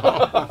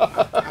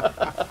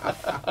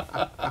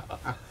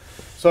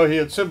 So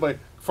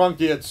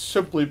Franqui had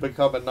simply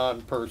become a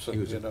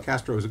non-person.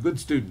 Castro was a good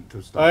student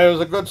of Stalin. I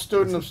was a good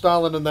student of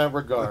Stalin in that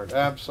regard,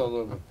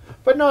 absolutely.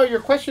 But no, your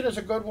question is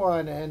a good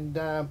one, and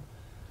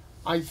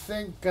I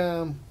think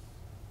I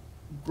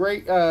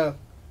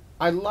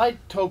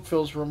like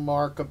Tocqueville's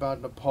remark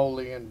about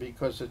Napoleon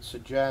because it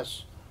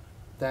suggests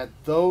that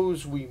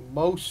those we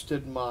most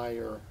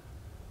admire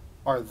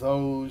are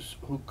those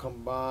who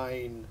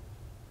combine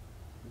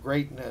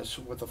greatness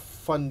with a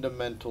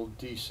fundamental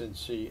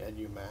decency and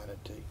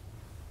humanity.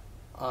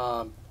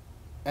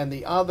 And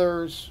the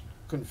others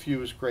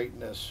confuse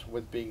greatness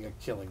with being a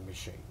killing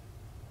machine,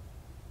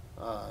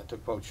 to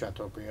quote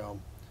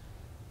Chateaubriand.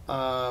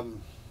 I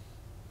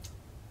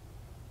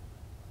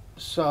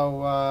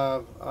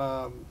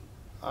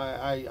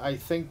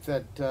think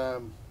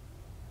that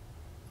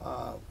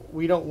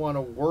we don't want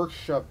to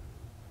worship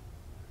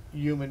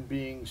human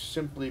beings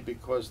simply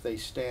because they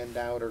stand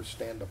out or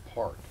stand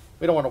apart.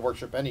 We don't want to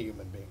worship any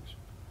human beings,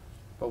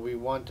 but we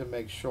want to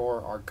make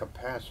sure our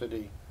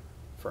capacity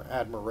for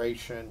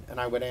admiration, and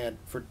I would add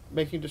for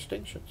making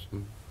distinctions.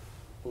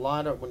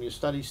 When you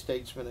study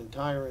statesmen and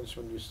tyrants,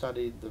 when you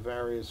study the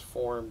various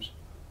forms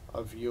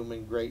of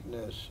human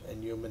greatness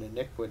and human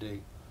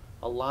iniquity,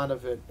 a lot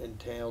of it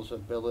entails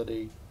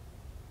ability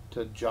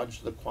to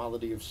judge the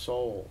quality of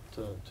soul,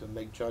 to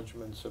make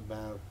judgments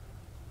about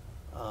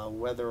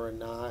whether or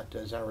not,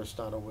 as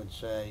Aristotle would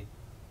say,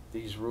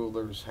 these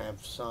rulers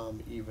have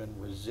some even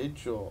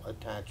residual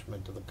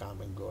attachment to the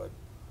common good,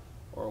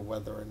 or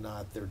whether or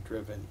not they're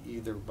driven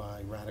either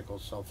by radical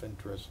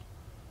self-interest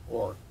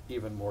or,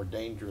 even more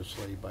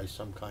dangerously, by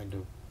some kind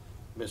of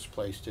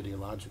misplaced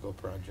ideological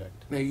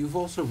project. Now, you've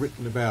also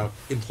written about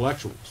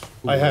intellectuals.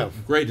 I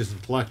have. Greatest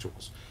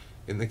intellectuals.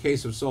 In the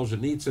case of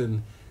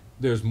Solzhenitsyn,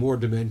 there's more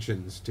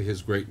dimensions to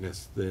his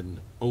greatness than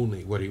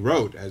only what he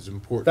wrote, as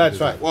important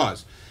as it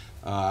was.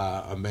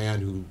 A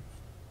man who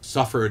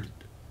suffered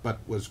but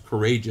was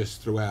courageous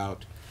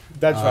throughout.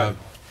 That's right.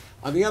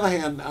 On the other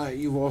hand,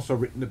 you've also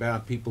written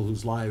about people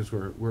whose lives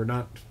were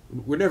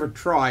never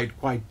tried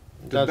quite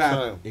to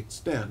that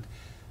extent.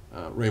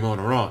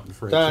 Raymond Aron,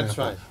 for example. That's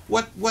right.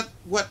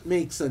 What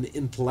makes an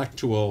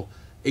intellectual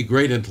a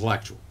great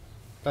intellectual?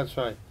 That's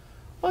right.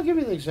 I'll give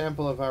you the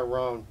example of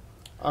Aron.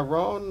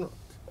 Aron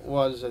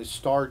was a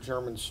star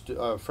German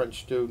French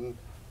student.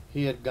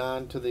 He had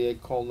gone to the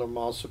École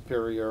Normale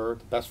Supérieure,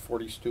 the best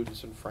 40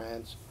 students in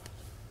France,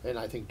 in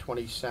I think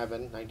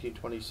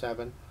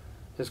 1927.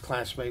 His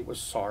classmate was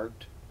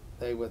Sartre.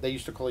 They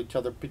used to call each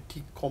other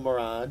petit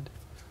camarades.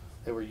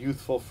 They were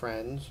youthful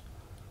friends.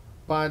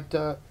 But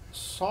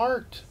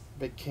Sartre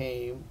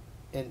became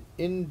an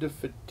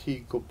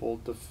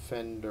indefatigable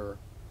defender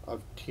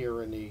of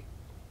tyranny,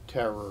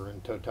 terror,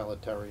 and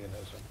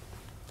totalitarianism.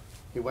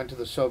 He went to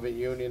the Soviet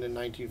Union in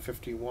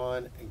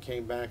 1951 and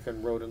came back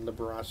and wrote in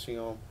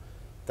Libération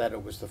that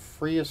it was the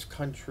freest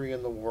country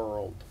in the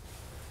world.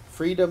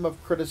 Freedom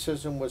of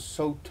criticism was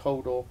so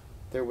total,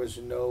 there was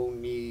no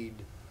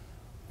need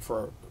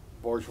for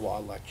bourgeois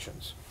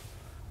elections.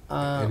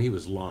 And he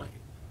was lying.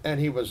 And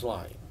he was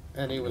lying.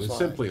 And he was lying.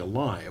 Simply a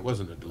lie. It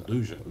wasn't a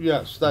delusion.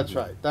 Yes, that's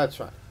right. That's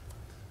right.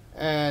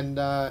 And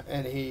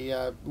he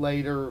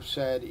later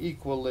said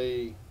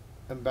equally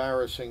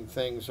embarrassing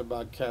things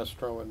about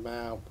Castro and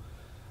Mao.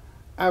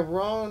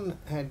 Aron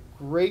had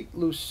great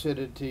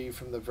lucidity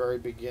from the very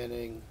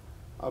beginning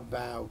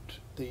about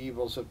the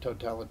evils of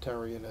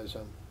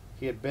totalitarianism.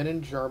 He had been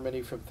in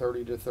Germany from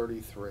 30 to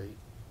 33.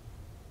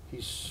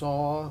 He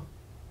saw,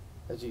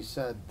 as he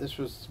said, this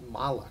was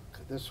Moloch.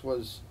 This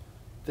was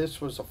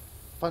a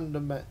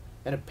fundament,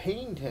 and it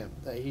pained him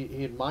that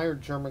he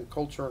admired German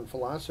culture and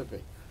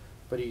philosophy,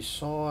 but he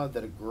saw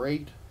that a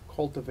great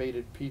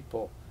cultivated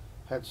people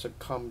had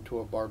succumbed to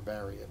a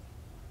barbarian.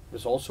 He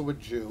was also a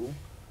Jew,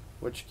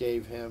 which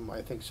gave him,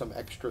 I think, some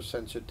extra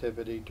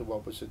sensitivity to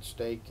what was at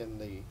stake in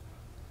the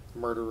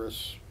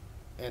murderous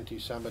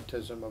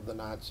anti-Semitism of the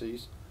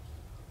Nazis.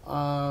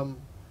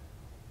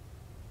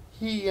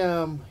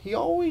 He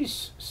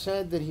always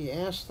said that he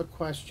asked the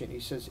question, he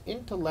says,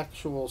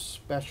 intellectuals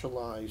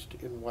specialized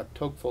in what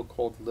Tocqueville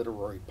called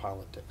literary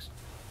politics,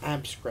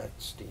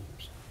 abstract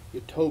schemes,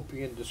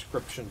 utopian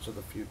descriptions of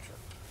the future.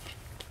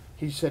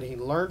 He said he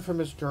learned from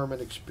his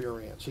German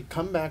experience. He'd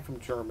come back from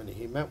Germany,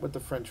 he met with the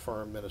French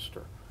foreign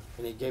minister,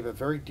 and he gave a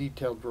very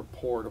detailed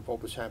report of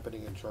what was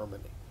happening in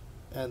Germany.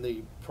 And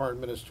the foreign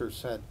minister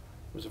said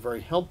it was a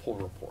very helpful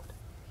report.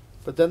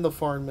 But then the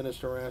foreign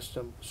minister asked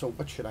him, so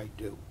what should I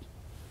do?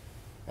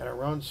 And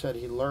Aron said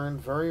he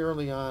learned very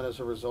early on as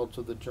a result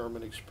of the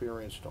German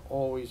experience to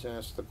always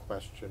ask the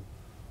question,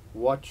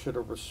 what should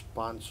a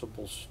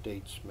responsible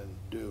statesman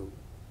do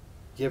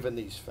given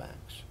these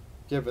facts,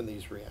 given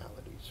these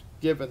realities,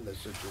 given the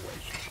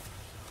situation?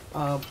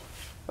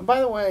 And by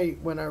the way,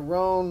 when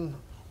Aron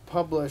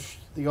published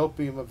The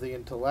Opium of the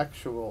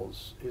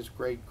Intellectuals, his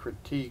great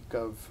critique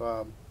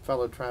of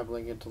fellow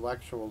traveling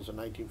intellectuals in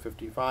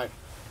 1955,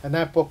 and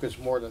that book is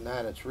more than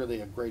that, it's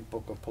really a great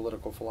book of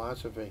political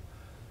philosophy.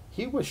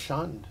 He was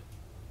shunned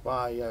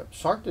by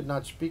Sartre did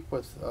not speak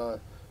with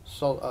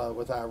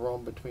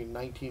Aron between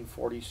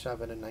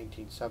 1947 and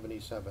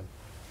 1977.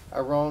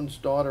 Aron's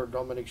daughter,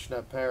 Dominique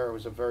Schnepper,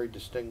 was a very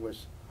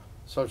distinguished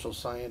social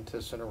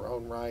scientist in her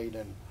own right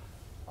and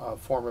a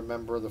former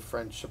member of the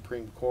French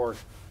Supreme Court.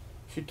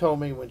 She told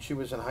me when she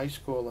was in high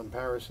school in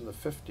Paris in the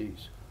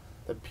 50s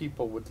that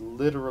people would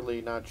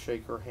literally not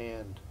shake her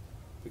hand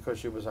because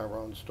she was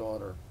Aron's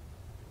daughter.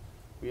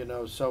 You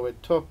know, so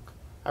it took,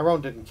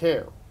 Aron didn't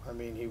care. I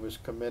mean, he was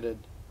committed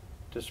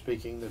to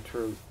speaking the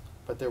truth.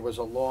 But there was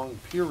a long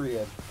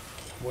period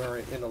where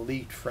in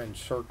elite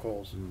French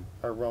circles,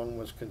 Aron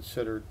was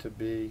considered to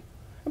be,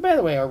 and by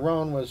the way,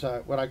 Aron was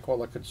what I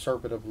call a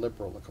conservative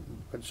liberal, a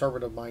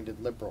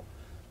conservative-minded liberal.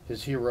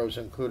 His heroes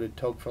included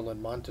Tocqueville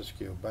and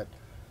Montesquieu, but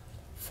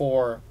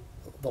for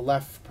the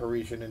left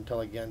Parisian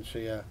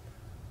intelligentsia,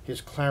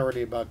 his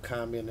clarity about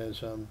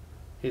communism,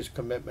 his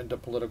commitment to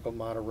political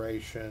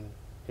moderation,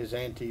 his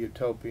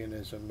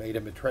anti-utopianism made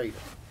him a traitor.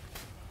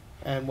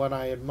 And what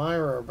I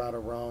admire about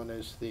Aron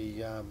is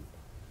here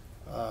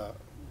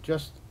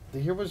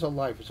was a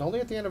life. It's only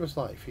at the end of his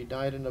life. He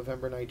died in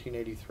November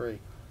 1983.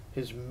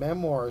 His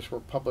memoirs were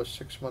published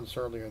 6 months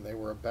earlier, and they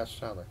were a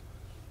bestseller.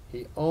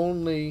 He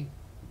only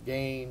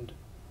gained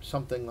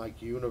something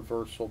like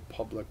universal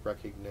public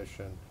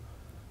recognition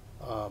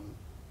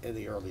in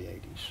the early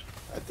 80s,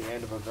 at the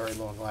end of a very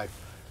long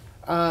life.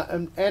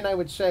 And I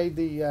would say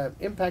the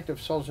impact of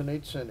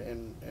Solzhenitsyn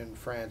in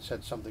France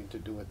had something to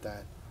do with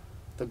that.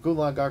 The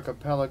Gulag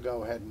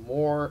Archipelago had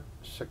more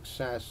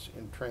success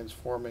in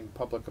transforming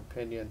public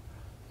opinion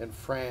in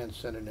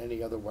France than in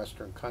any other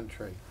Western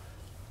country.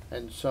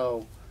 And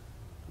so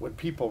when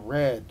people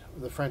read,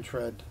 the French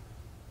read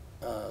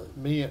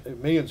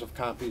millions of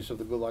copies of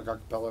the Gulag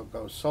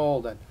Archipelago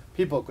sold, and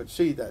people could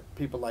see that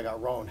people like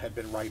Aron had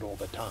been right all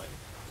the time.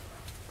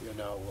 You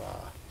know.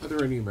 Are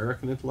there any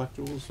American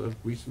intellectuals of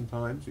recent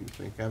times you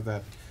think have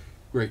that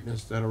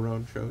greatness that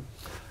Aron showed?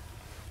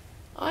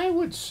 I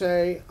would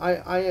say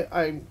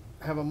I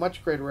have a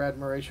much greater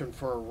admiration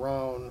for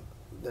Aron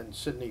than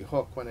Sidney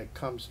Hook when it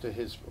comes to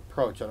his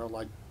approach. I don't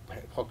like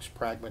Hook's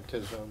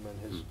pragmatism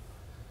and his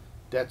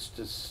debts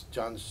to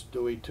John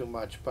Dewey too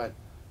much, but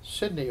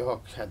Sidney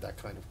Hook had that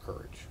kind of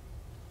courage.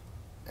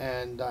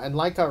 And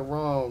like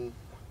Aron,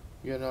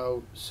 you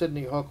know,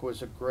 Sidney Hook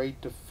was a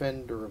great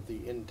defender of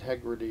the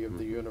integrity of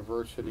the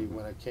university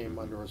when it came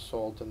under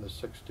assault in the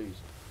 60s.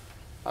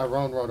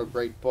 Aron wrote a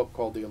great book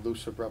called The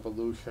Elusive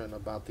Revolution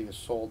about the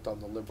assault on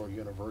the liberal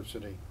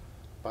university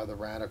by the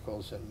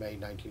radicals in May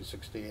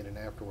 1968 and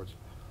afterwards.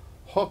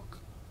 Hook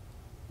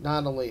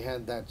not only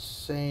had that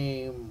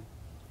same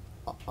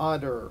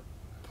utter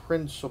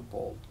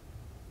principled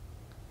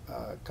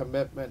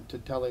commitment to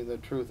telling the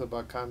truth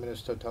about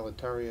communist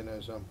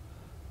totalitarianism,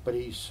 but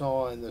he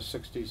saw in the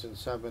 60s and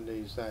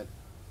 70s that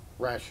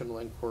rational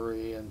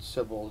inquiry and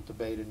civil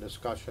debate and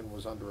discussion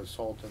was under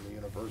assault in the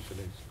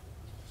universities.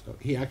 So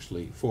he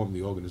actually formed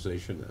the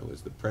organization that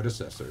was the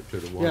predecessor to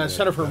the one. Yeah,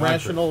 Center for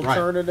Rational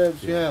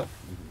Alternatives. Right. Yeah,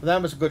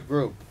 that was a good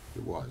group.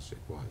 It was.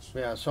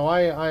 Yeah, so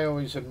I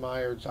always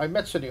admired. I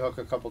met Sidney Hook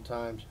a couple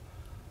times.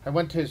 I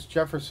went to his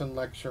Jefferson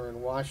lecture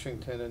in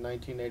Washington in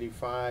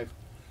 1985,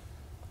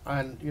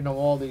 and you know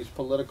all these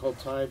political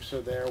types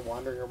are there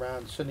wandering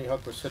around. Sidney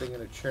Hook was sitting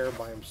in a chair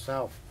by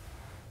himself,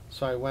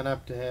 So I went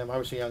up to him. I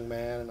was a young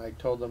man, and I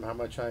told him how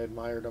much I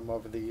admired him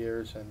over the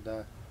years.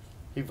 And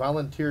he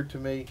volunteered to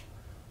me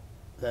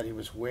that he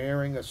was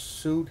wearing a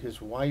suit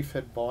his wife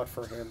had bought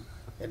for him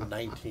in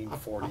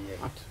 1948.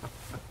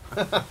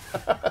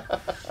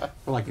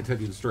 Well, I can tell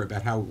you the story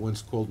about how he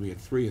once called me at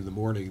 3 in the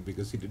morning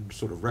because he didn't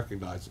sort of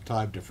recognize the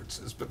time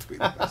differences between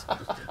the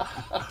messages.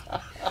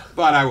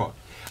 But I won't.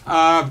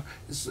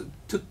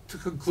 To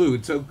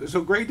conclude, so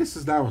greatness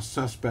is now a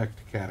suspect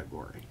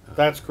category.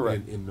 That's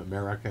correct. In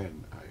America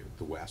and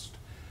the West.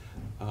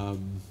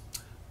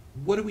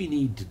 What do we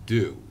need to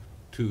do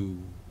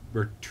to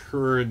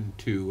return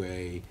to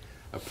a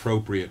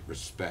appropriate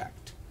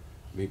respect,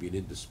 maybe an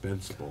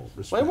indispensable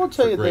respect? Well, I will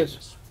tell for you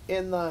greatness?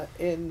 this: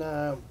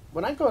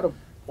 when I go to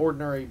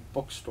ordinary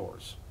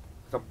bookstores,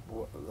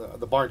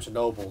 the Barnes and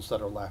Nobles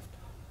that are left,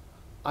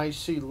 I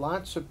see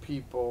lots of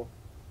people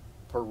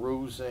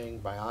perusing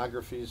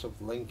biographies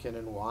of Lincoln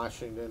and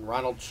Washington.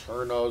 Ronald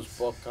Chernow's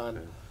book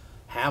on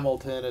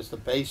Hamilton is the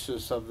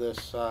basis of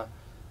this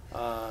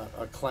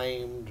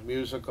acclaimed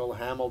musical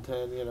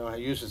Hamilton. You know,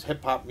 he uses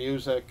hip hop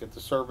music at the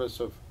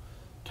service of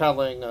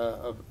giving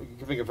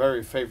a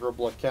very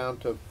favorable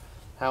account of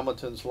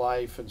Hamilton's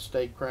life and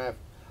statecraft.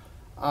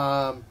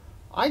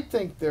 I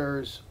think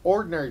there's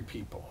ordinary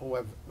people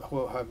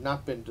who have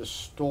not been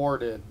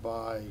distorted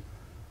by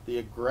the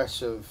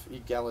aggressive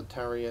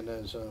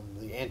egalitarianism,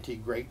 the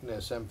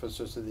anti-greatness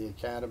emphasis of the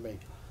academy,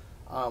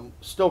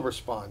 still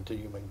respond to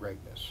human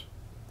greatness.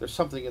 There's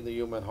something in the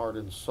human heart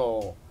and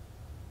soul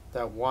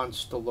that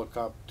wants to look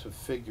up to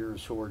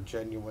figures who are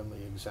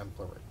genuinely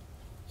exemplary.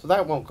 So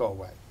that won't go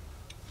away.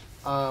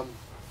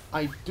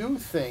 I do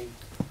think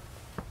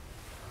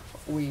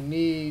we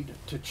need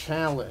to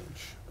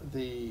challenge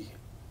the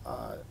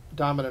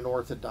dominant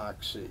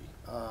orthodoxy.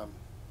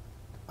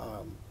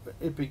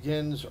 It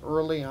begins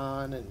early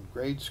on in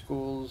grade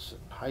schools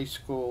and high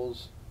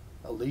schools.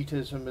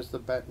 Elitism is the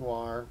bête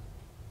noire.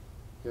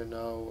 You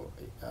know,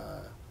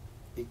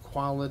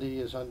 equality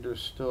is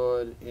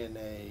understood in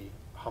a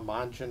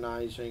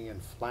homogenizing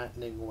and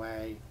flattening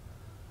way.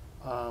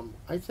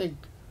 I think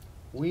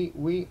we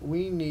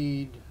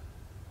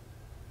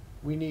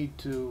need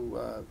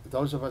to,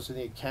 those of us in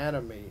the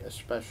academy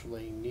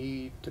especially,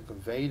 need to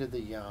convey to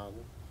the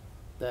young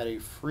that a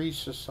free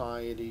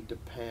society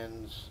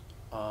depends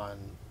on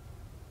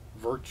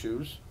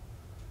virtues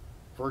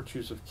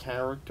of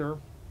character,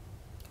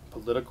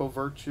 political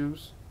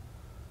virtues,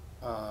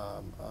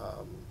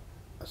 a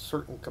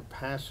certain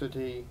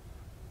capacity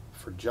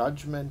for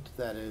judgment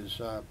that is,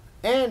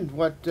 and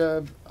what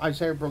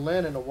Isaiah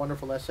Berlin in a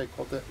wonderful essay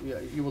called,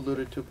 you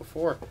alluded to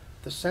before,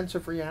 the sense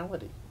of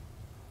reality.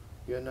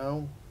 You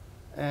know,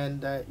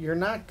 and you're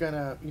not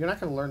gonna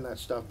learn that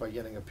stuff by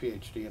getting a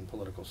PhD in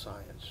political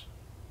science.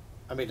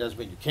 I mean, it doesn't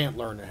mean you can't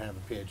learn to have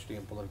a PhD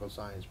in political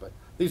science, but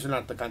these are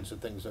not the kinds of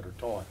things that are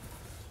taught.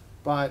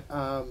 But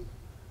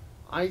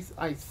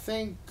I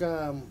think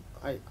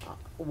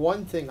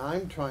one thing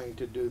I'm trying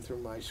to do through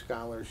my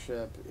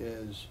scholarship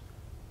is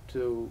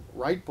to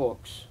write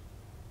books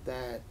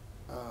that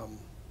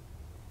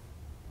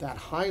that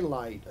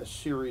highlight a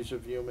series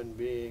of human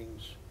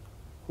beings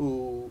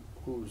whose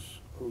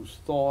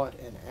thought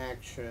and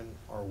action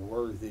are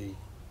worthy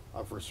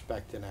of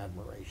respect and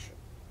admiration,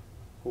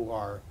 who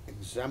are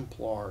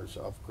exemplars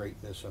of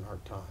greatness in our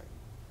time.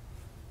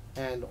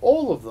 And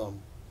all of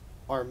them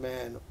are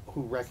men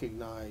who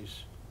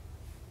recognize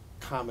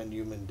common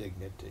human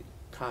dignity,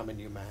 common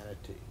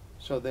humanity.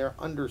 So their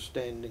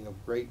understanding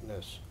of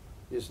greatness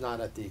is not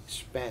at the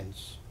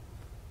expense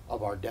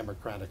of our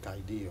democratic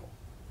ideal.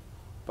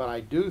 But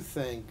I do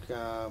think,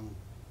 you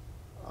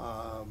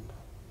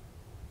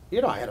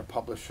know, I had a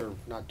publisher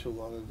not too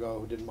long ago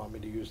who didn't want me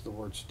to use the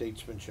word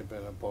statesmanship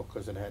in a book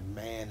because it had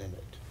man in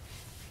it.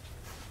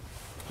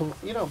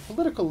 You know,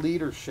 political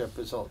leadership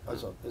is a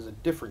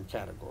different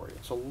category.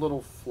 It's a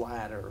little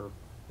flatter.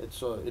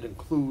 It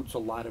includes a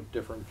lot of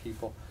different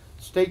people.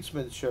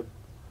 Statesmanship,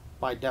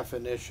 by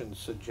definition,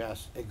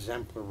 suggests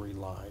exemplary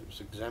lives,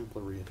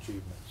 exemplary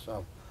achievements.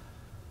 So,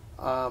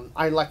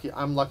 I'm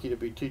lucky to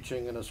be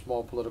teaching in a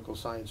small political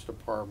science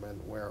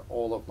department where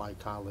all of my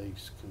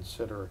colleagues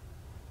consider,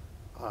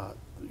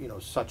 you know,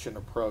 such an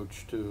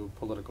approach to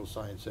political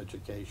science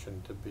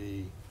education to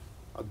be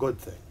a good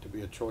thing, to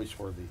be a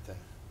choice-worthy thing.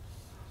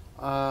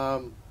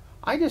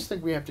 I just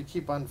think we have to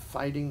keep on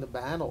fighting the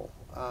battle.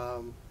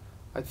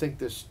 I think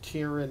this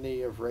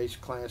tyranny of race,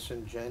 class,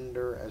 and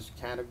gender as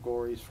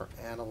categories for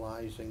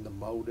analyzing the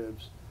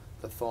motives,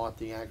 the thought,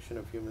 the action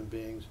of human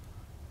beings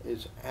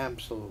is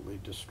absolutely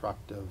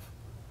destructive.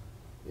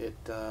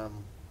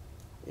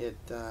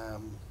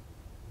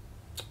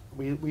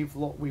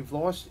 We've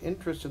lost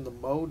interest in the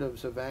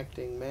motives of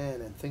acting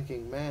men and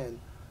thinking men,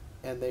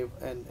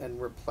 and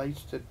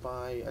replaced it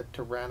by a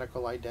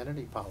tyrannical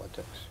identity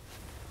politics.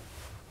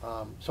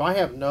 So I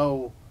have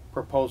no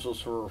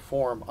proposals for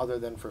reform other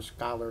than for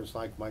scholars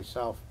like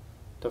myself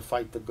to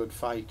fight the good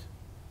fight,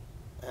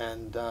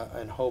 and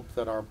hope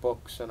that our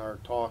books and our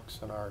talks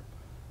and our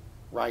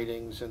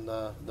writings in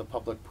the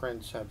public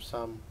prints have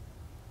some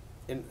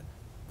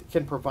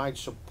can provide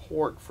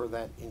support for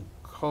that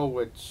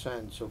inchoate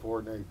sense of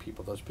ordinary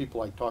people. Those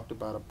people I talked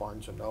about at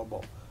Barnes and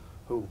Noble,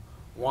 who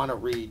want to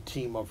read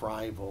Team of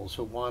Rivals,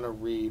 who want to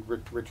read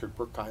Richard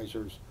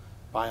Brookhiser's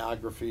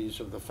biographies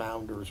of the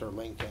founders or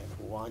Lincoln,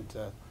 who want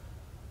to,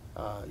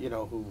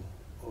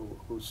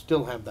 who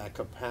still have that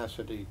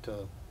capacity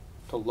to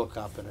look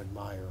up and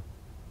admire.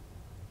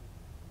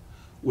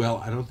 Well,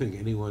 I don't think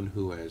anyone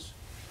who has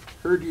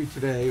heard you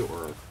today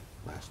or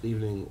last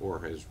evening or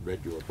has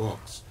read your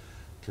books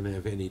can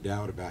have any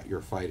doubt about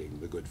your fighting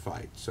the good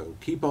fight. So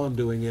keep on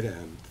doing it,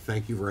 and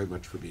thank you very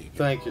much for being here.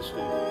 Thank you,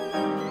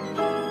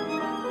 Steve.